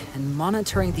steady and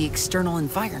monitoring the external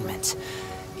environment.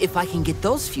 If I can get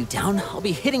those few down, I'll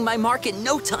be hitting my mark in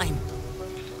no time.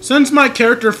 Since my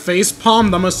character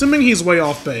face-palmed, I'm assuming he's way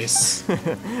off base.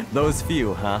 Those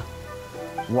few, huh?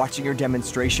 Watching your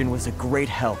demonstration was a great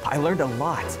help. I learned a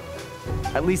lot.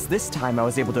 At least this time I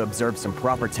was able to observe some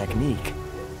proper technique.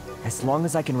 As long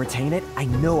as I can retain it, I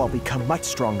know I'll become much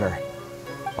stronger.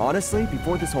 Honestly,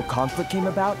 before this whole conflict came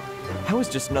about, I was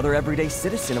just another everyday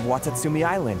citizen of Watatsumi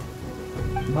Island.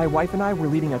 My wife and I were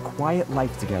leading a quiet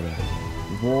life together.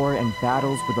 War and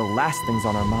battles were the last things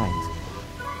on our minds.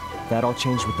 That all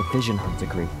changed with the Vision Hunt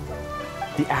decree.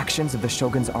 The actions of the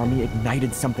Shogun's army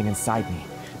ignited something inside me.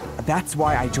 That's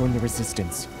why I joined the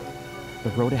Resistance. The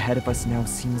road ahead of us now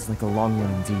seems like a long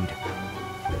one indeed.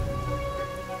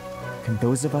 Can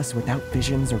those of us without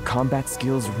visions or combat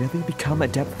skills really become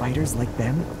adept fighters like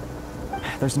them?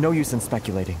 There's no use in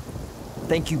speculating.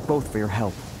 Thank you both for your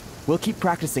help. We'll keep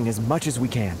practicing as much as we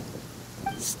can.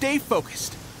 Stay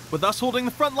focused. With us holding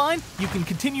the front line, you can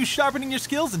continue sharpening your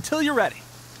skills until you're ready.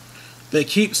 They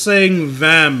keep saying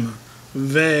them,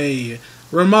 they.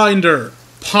 Reminder,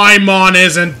 Paimon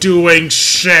isn't doing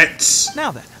shit.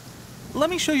 Now then, let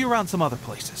me show you around some other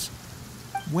places.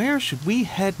 Where should we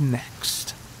head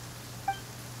next?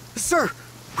 Sir,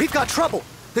 we've got trouble.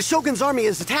 The Shogun's army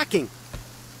is attacking.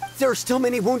 There are still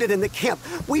many wounded in the camp.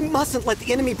 We mustn't let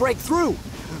the enemy break through.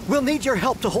 We'll need your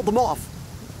help to hold them off.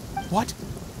 What?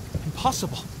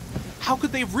 Impossible. How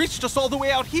could they have reached us all the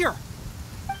way out here?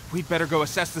 We'd better go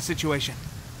assess the situation.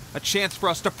 A chance for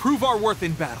us to prove our worth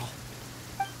in battle.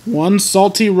 One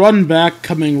salty run back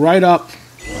coming right up.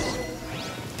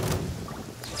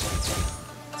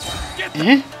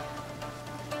 Eh?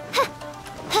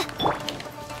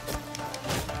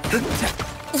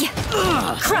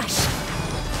 Crush!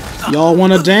 Y'all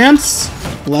wanna dance?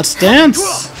 Let's dance!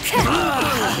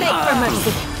 Make for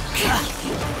mercy.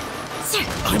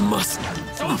 I must.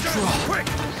 Soldier, quick!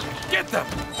 Get them!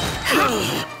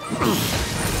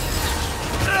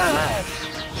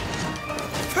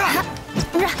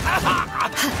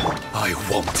 I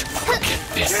won't forget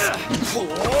this.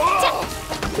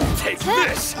 Take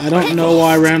this. I don't know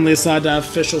why I randomly decided to have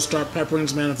officials start peppering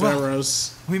this man with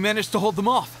arrows. We managed to hold them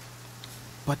off.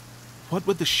 But what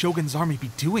would the Shogun's army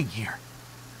be doing here?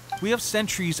 We have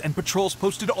sentries and patrols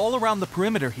posted all around the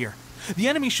perimeter here. The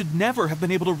enemy should never have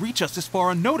been able to reach us this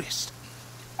far unnoticed.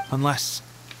 Unless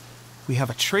we have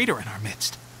a traitor in our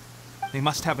midst. They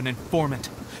must have an informant,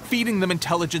 feeding them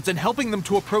intelligence and helping them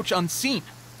to approach unseen.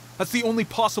 That's the only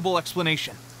possible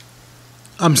explanation.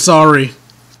 I'm sorry.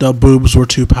 The boobs were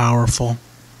too powerful.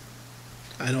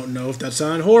 I don't know if that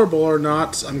sounded horrible or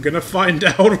not. I'm gonna find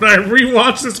out when I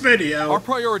rewatch this video. Our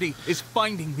priority is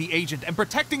finding the agent and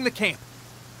protecting the camp.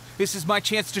 This is my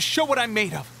chance to show what I'm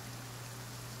made of.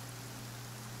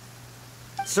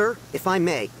 Sir, if I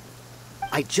may,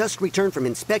 I just returned from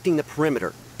inspecting the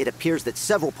perimeter. It appears that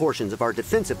several portions of our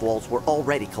defensive walls were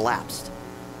already collapsed.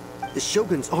 The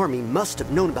Shogun's army must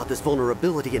have known about this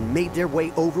vulnerability and made their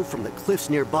way over from the cliffs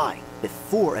nearby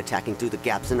before attacking through the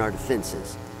gaps in our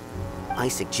defenses. I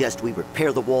suggest we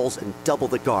repair the walls and double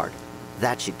the guard.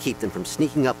 That should keep them from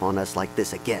sneaking up on us like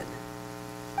this again.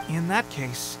 In that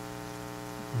case...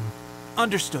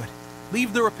 Understood.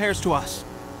 Leave the repairs to us.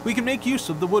 We can make use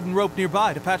of the wooden rope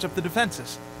nearby to patch up the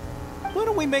defenses. Why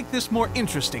don't we make this more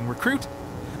interesting, recruit?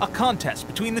 A contest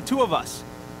between the two of us.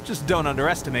 Just don't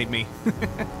underestimate me.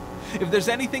 If there's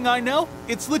anything I know,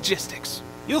 it's logistics.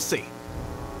 You'll see.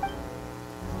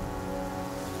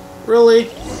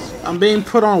 Really? I'm being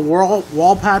put on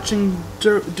wall patching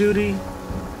duty?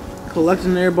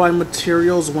 Collecting nearby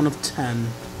materials, 1 of 10.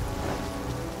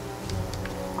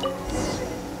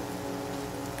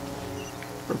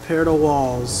 Repair the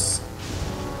walls.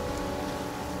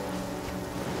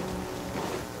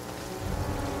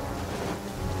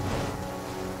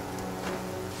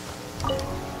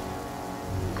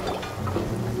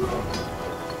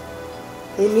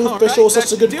 Who knew Official was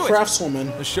such a good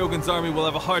craftswoman? The Shogun's army will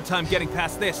have a hard time getting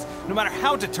past this, no matter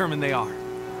how determined they are.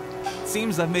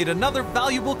 Seems I've made another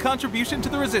valuable contribution to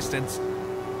the Resistance.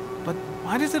 But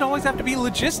why does it always have to be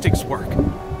logistics work?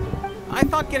 I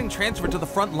thought getting transferred to the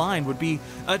front line would be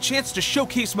a chance to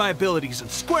showcase my abilities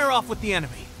and square off with the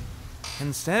enemy.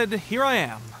 Instead, here I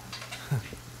am.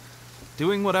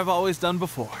 Doing what I've always done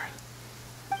before.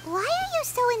 Why are you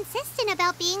so insistent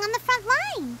about being on the front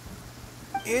line?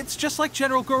 It's just like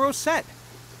General Goro said.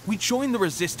 We joined the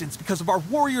Resistance because of our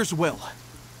warriors' will.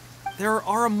 There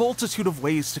are a multitude of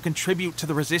ways to contribute to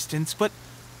the Resistance, but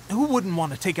who wouldn't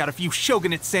want to take out a few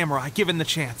shogunate samurai given the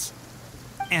chance?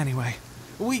 Anyway,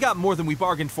 we got more than we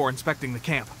bargained for inspecting the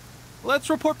camp. Let's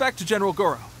report back to General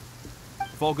Goro.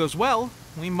 If all goes well,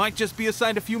 we might just be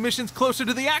assigned a few missions closer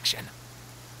to the action.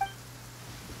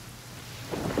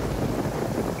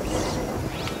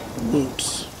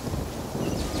 Boots.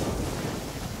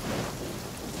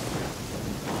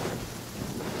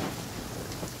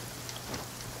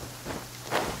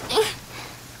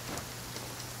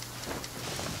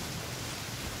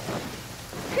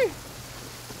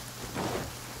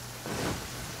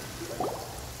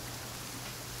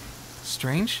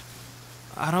 Strange.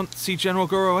 I don't see General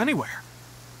Goro anywhere.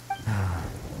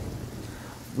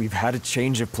 We've had a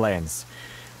change of plans.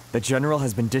 The General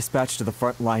has been dispatched to the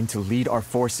front line to lead our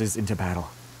forces into battle.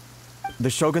 The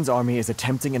Shogun's army is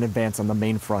attempting an advance on the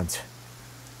main front.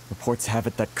 Reports have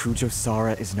it that Kujo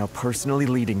Sara is now personally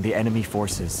leading the enemy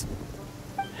forces.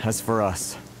 As for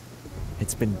us,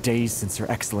 it's been days since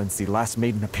Her Excellency last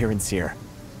made an appearance here.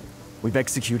 We've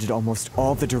executed almost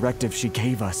all the directives she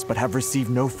gave us, but have received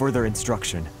no further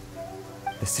instruction.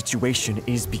 The situation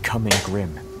is becoming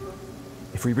grim.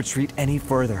 If we retreat any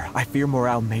further, I fear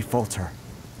morale may falter.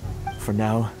 For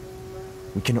now,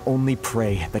 we can only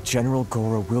pray that General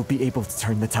Goro will be able to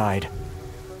turn the tide,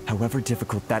 however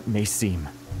difficult that may seem.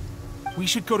 We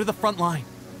should go to the front line.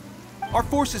 Our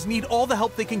forces need all the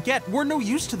help they can get. We're no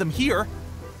use to them here.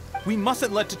 We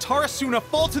mustn't let Tatarasuna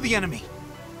fall to the enemy.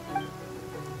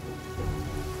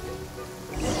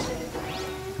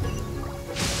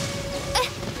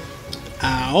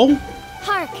 Ow.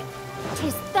 Hark!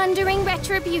 'Tis thundering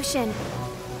retribution.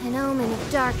 An omen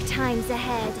of dark times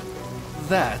ahead.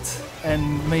 That,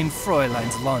 and main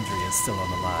Fräulein's laundry is still on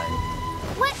the line.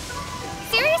 What?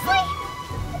 Seriously?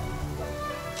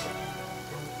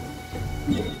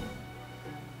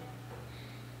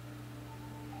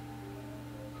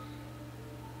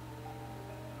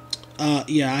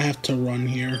 Yeah, I have to run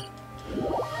here.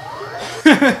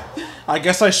 I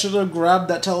guess I should have grabbed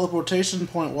that teleportation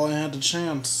point while I had the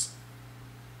chance.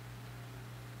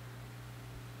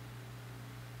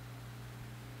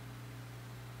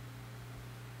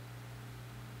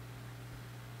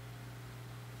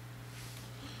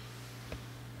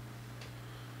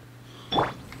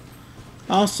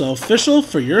 Also, official,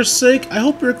 for your sake, I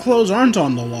hope your clothes aren't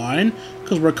on the line,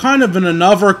 because we're kind of in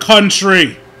another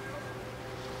country.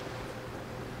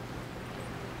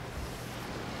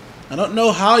 I don't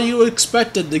know how you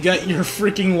expected to get your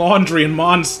freaking laundry in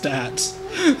Mondstadt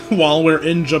while we're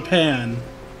in Japan.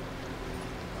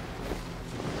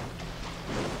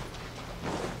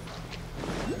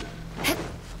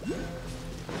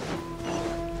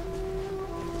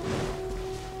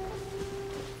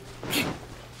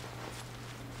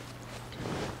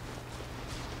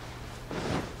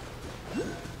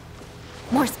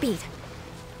 More speed.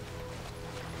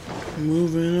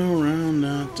 Moving around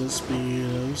at the speed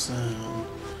of sound.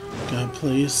 Got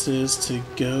places to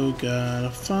go,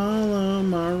 gotta follow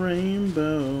my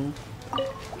rainbow.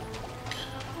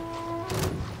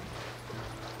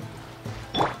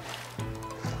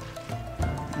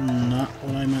 Not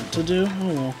what I meant to do.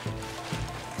 Oh well.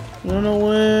 Run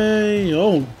away!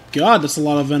 Oh god, that's a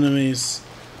lot of enemies.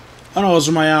 Oh no, those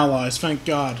are my allies, thank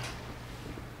god.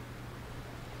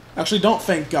 Actually, don't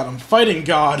thank god, I'm fighting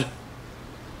God.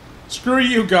 Screw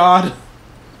you, God.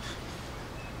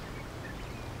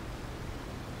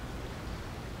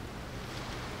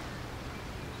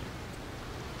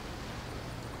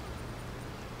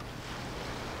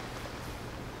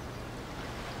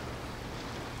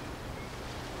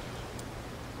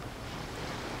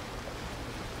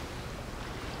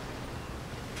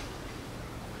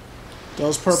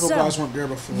 Those purple guys weren't there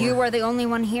before. You are the only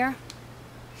one here?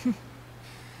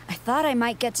 I thought I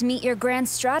might get to meet your grand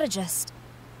strategist.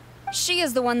 She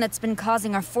is the one that's been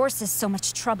causing our forces so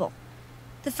much trouble.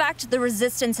 The fact the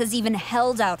Resistance has even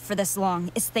held out for this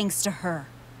long is thanks to her.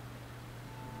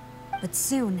 But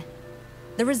soon,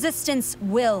 the Resistance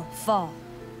will fall.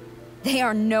 They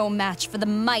are no match for the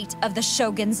might of the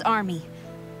Shogun's army.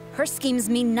 Her schemes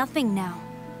mean nothing now.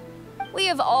 We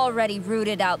have already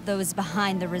rooted out those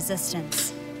behind the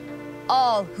Resistance.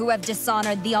 All who have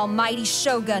dishonored the almighty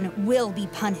Shogun will be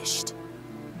punished.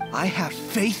 I have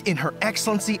faith in Her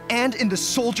Excellency and in the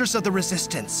soldiers of the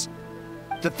Resistance.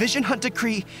 The Vision Hunt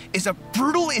Decree is a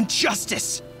brutal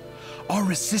injustice. Our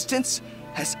resistance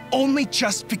has only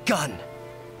just begun.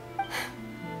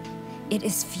 It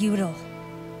is futile.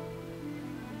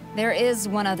 There is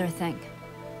one other thing.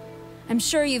 I'm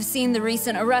sure you've seen the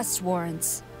recent arrest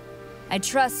warrants. I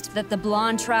trust that the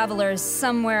blonde traveler is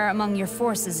somewhere among your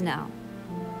forces now.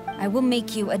 I will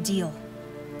make you a deal.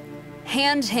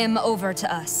 Hand him over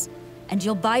to us, and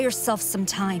you'll buy yourself some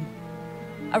time.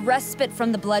 A respite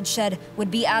from the bloodshed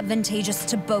would be advantageous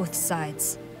to both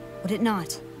sides, would it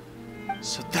not?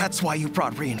 So that's why you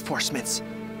brought reinforcements?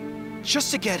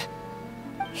 Just to get...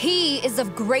 He is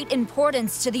of great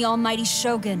importance to the almighty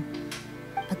Shogun.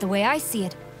 But the way I see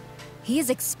it, He is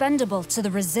expendable to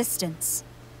the Resistance.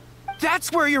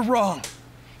 That's where you're wrong.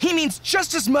 He means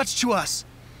just as much to us.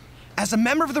 As a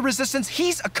member of the Resistance,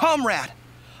 he's a comrade.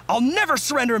 I'll never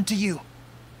surrender him to you.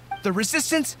 The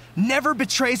Resistance never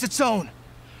betrays its own.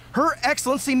 Her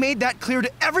Excellency made that clear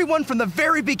to everyone from the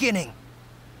very beginning.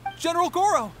 General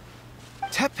Goro!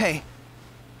 Tepe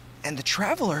and the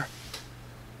Traveler.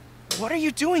 What are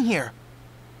you doing here?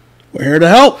 We're here to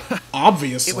help,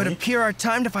 obviously. It would appear our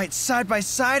time to fight side by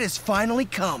side has finally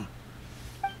come.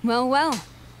 Well, well.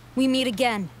 We meet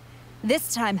again.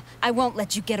 This time, I won't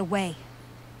let you get away.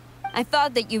 I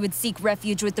thought that you would seek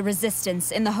refuge with the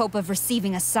Resistance in the hope of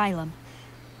receiving asylum.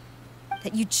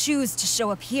 That you choose to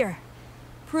show up here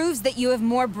proves that you have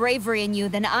more bravery in you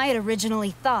than I had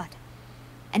originally thought.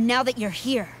 And now that you're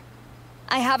here,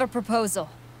 I have a proposal.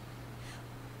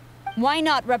 Why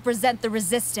not represent the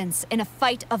Resistance in a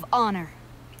fight of honor?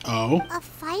 Oh? A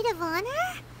fight of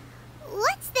honor?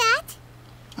 What's that?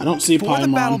 I don't see Before Paimon.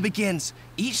 the battle begins,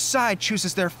 each side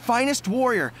chooses their finest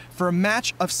warrior for a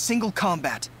match of single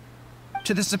combat.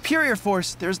 To the superior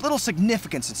force, there's little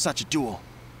significance in such a duel.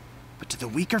 But to the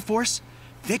weaker force,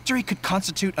 victory could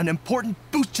constitute an important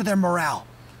boost to their morale.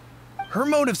 Her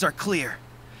motives are clear.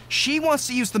 She wants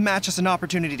to use the match as an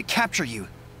opportunity to capture you.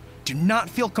 Do not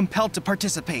feel compelled to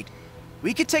participate.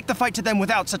 We could take the fight to them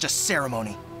without such a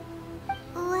ceremony.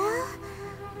 Well,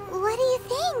 what do you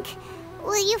think?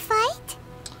 Will you fight?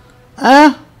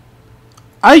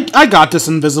 I got this,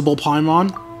 invisible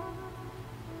Paimon.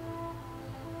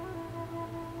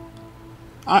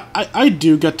 I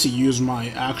do get to use my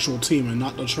actual team and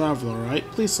not the Traveler, right?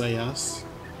 Please say yes.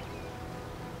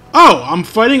 Oh, I'm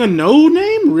fighting a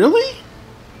no-name? Really?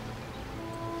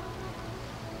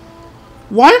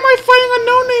 Why am I fighting a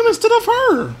no-name instead of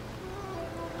her?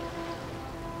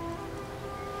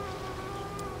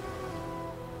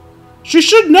 She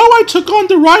should know I took on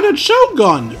the Raiden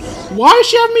Shogun. Why is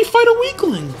she having me fight a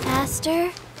weakling?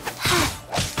 Faster.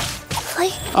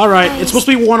 Alright, it's supposed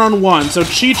to be one-on-one, so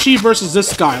Chi-Chi versus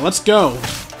this guy. Let's go.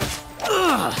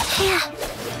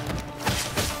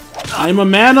 I'm a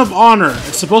man of honor.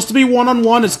 It's supposed to be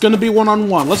one-on-one, it's gonna be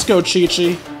one-on-one. Let's go,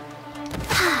 Chi-Chi.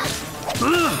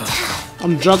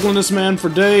 I'm juggling this man for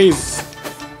days.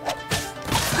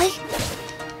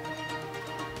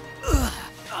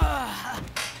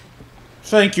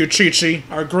 Thank you, Chi-Chi,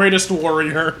 our greatest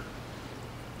warrior.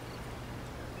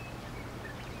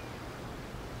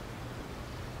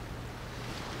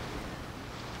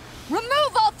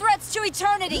 Remove all threats to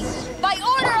eternity, by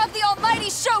order of the Almighty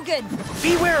Shogun!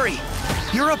 Be wary!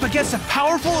 You're up against a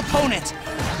powerful opponent!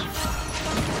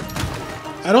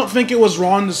 I don't think it was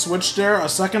wrong to switch there. A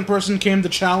second person came to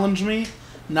challenge me.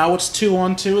 Now it's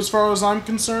 2-on-2 as far as I'm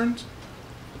concerned.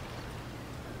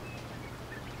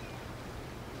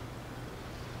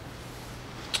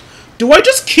 Do I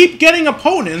just keep getting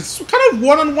opponents? What kind of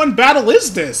one-on-one battle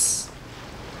is this?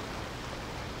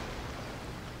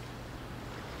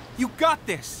 You got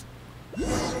this! There's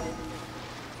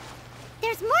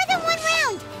more than one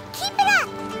round! Keep it up!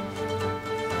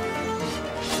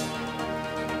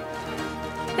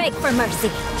 Beg for mercy.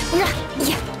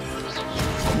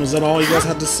 Was that all you guys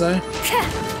had to say?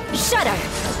 Shudder!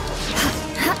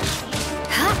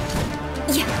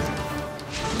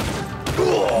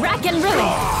 Rack and ruin!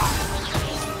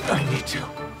 I need to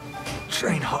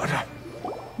train harder.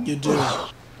 You do.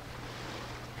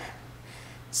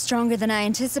 Stronger than I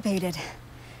anticipated.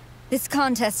 This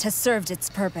contest has served its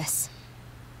purpose.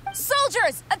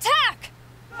 Soldiers, attack!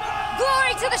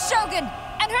 Glory to the Shogun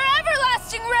and her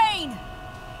everlasting reign!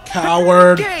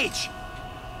 Coward! Engage!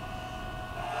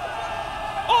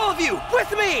 All of you,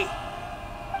 with me!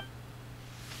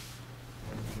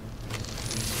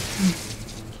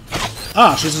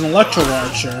 Ah, she's an electro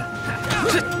archer.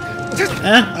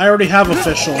 I already have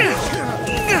official.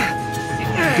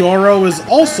 Goro is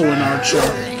also an archer,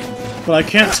 but I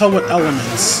can't tell what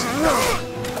elements.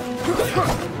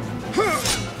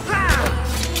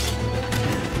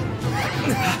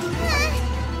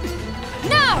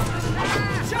 No!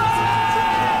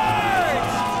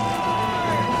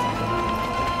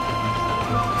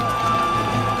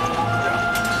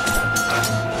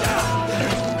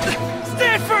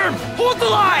 Stand firm! Hold the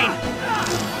line!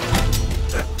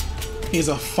 He's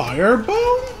a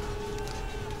fireball?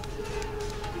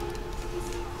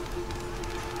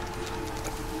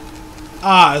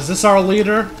 Ah, is this our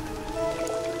leader?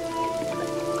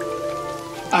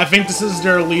 I think this is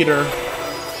their leader.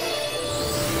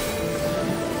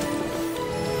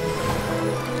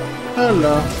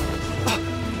 Hello.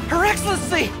 Her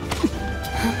Excellency!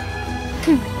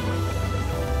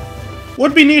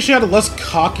 Would be neat if she had a less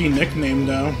cocky nickname,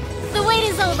 though. The wait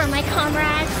is over, my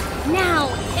comrades. Now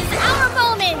is our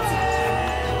moment!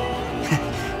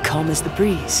 Calm as the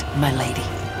breeze, my lady.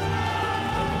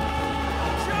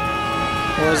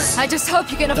 I just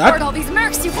hope you can afford all these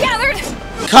mercs you've gathered!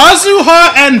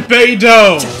 Kazuha and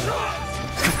Beidou!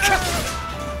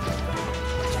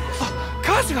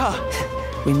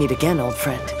 Kazuha! We meet again, old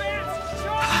friend.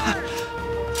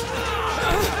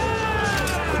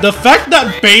 The fact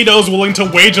that Beidou's willing to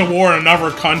wage a war in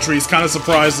another country is kind of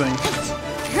surprising.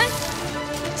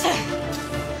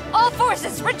 All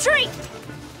forces, retreat!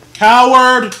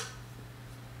 Coward!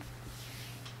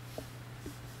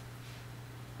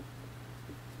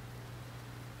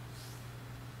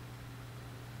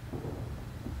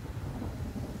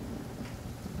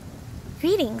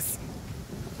 Greetings.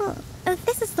 Well,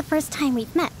 this is the first time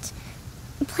we've met.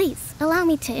 Please, allow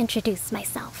me to introduce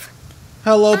myself.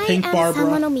 Hello, Pink Barbara.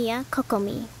 I am Sangonomiya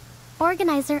Kokomi,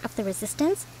 organizer of the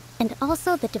Resistance, and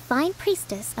also the Divine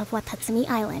Priestess of Watatsumi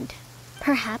Island.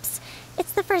 Perhaps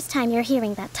it's the first time you're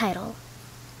hearing that title.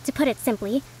 To put it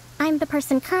simply, I'm the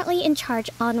person currently in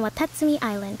charge on Watatsumi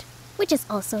Island, which is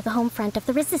also the home front of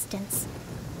the Resistance.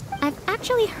 I've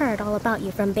actually heard all about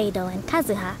you from Beidou and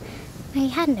Kazuha. I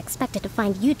hadn't expected to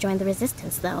find you join the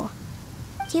Resistance, though.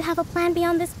 Do you have a plan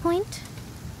beyond this point?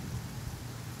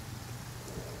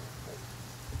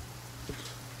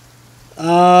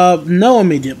 No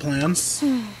immediate plans.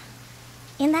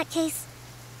 In that case,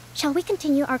 shall we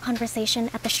continue our conversation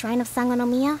at the Shrine of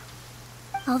Sangonomiya?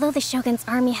 Although the Shogun's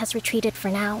army has retreated for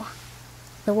now,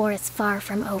 the war is far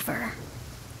from over.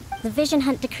 The Vision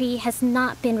Hunt Decree has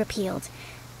not been repealed,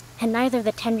 and neither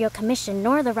the Tenryou Commission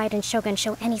nor the Raiden Shogun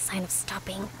show any sign of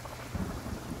stopping.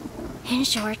 In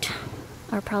short,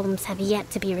 our problems have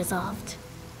yet to be resolved.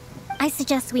 I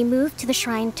suggest we move to the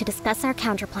shrine to discuss our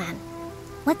counterplan.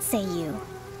 What say you?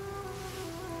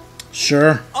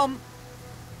 Sure.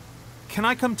 Can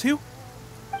I come too?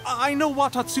 I know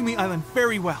Watatsumi Island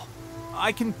very well.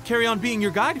 I can carry on being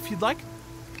your guide if you'd like.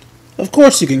 Of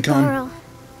course you can come. Goro,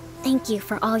 thank you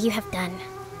for all you have done.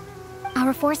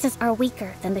 Our forces are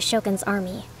weaker than the Shogun's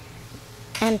army,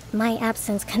 and my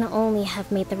absence can only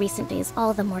have made the recent days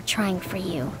all the more trying for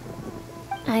you.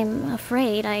 I'm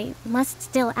afraid I must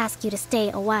still ask you to stay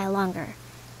a while longer,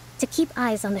 to keep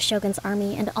eyes on the Shogun's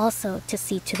army and also to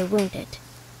see to the wounded.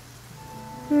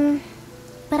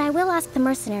 But I will ask the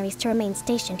mercenaries to remain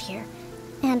stationed here,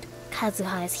 and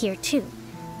Kazuha is here too.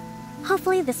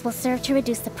 Hopefully this will serve to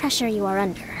reduce the pressure you are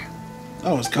under.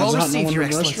 Oh, is Kazuha no one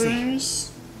of the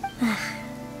mercenaries?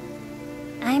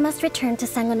 I must return to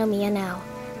Sangonomiya now.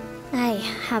 I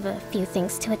have a few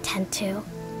things to attend to.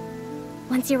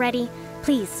 Once you're ready,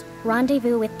 please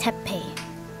rendezvous with Teppei.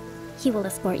 He will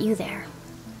escort you there.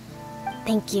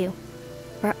 Thank you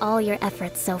for all your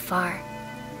efforts so far.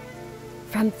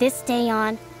 From this day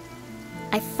on,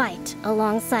 I fight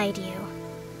alongside you.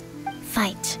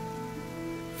 Fight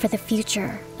for the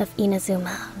future of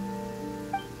Inazuma.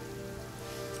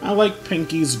 I like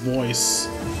Pinky's voice.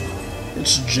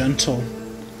 It's gentle.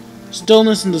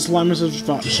 Stillness and the slimeness of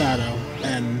shadow.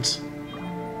 End.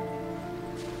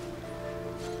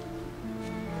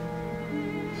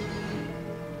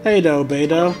 Hey,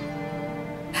 Beidou.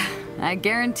 I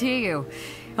guarantee you,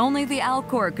 only the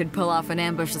Alcor could pull off an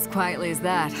ambush as quietly as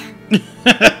that.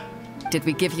 Did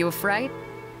we give you a fright?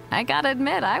 I gotta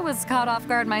admit, I was caught off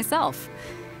guard myself.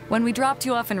 When we dropped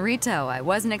you off in Rito, I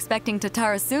wasn't expecting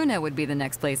Tatarasuna would be the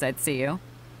next place I'd see you.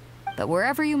 But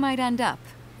wherever you might end up,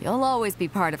 you'll always be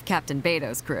part of Captain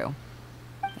Beidou's crew.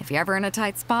 If you're ever in a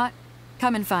tight spot,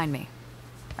 come and find me.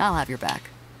 I'll have your back.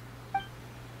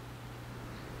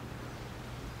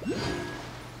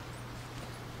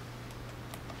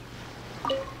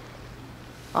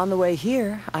 On the way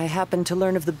here, I happened to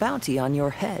learn of the bounty on your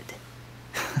head.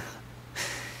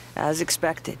 As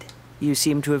expected, you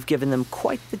seem to have given them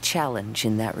quite the challenge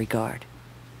in that regard.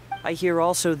 I hear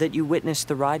also that you witnessed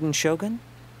the Raiden Shogun?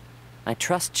 I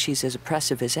trust she's as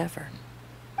oppressive as ever.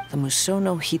 The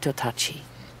Musono Hitotachi.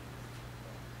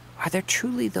 Are there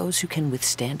truly those who can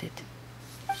withstand it?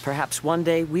 Perhaps one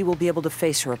day we will be able to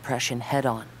face her oppression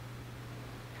head-on.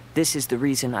 This is the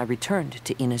reason I returned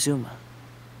to Inazuma.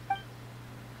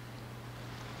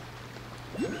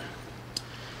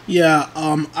 Yeah,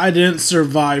 I didn't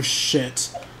survive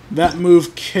shit. That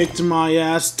move kicked my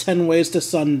ass 10 ways to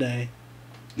Sunday.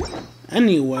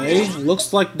 Anyway,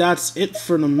 looks like that's it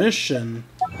for the mission.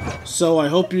 So I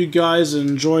hope you guys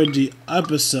enjoyed the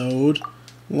episode.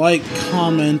 Like,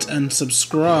 comment, and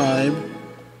subscribe.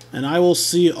 And I will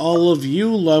see all of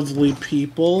you lovely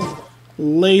people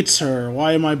later.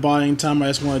 Why am I buying time? I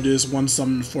just want to do this one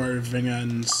summon before everything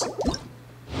ends.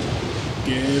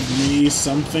 Give me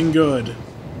something good.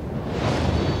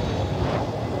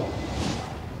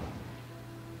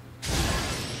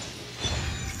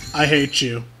 I hate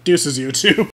you. Deuces, you too.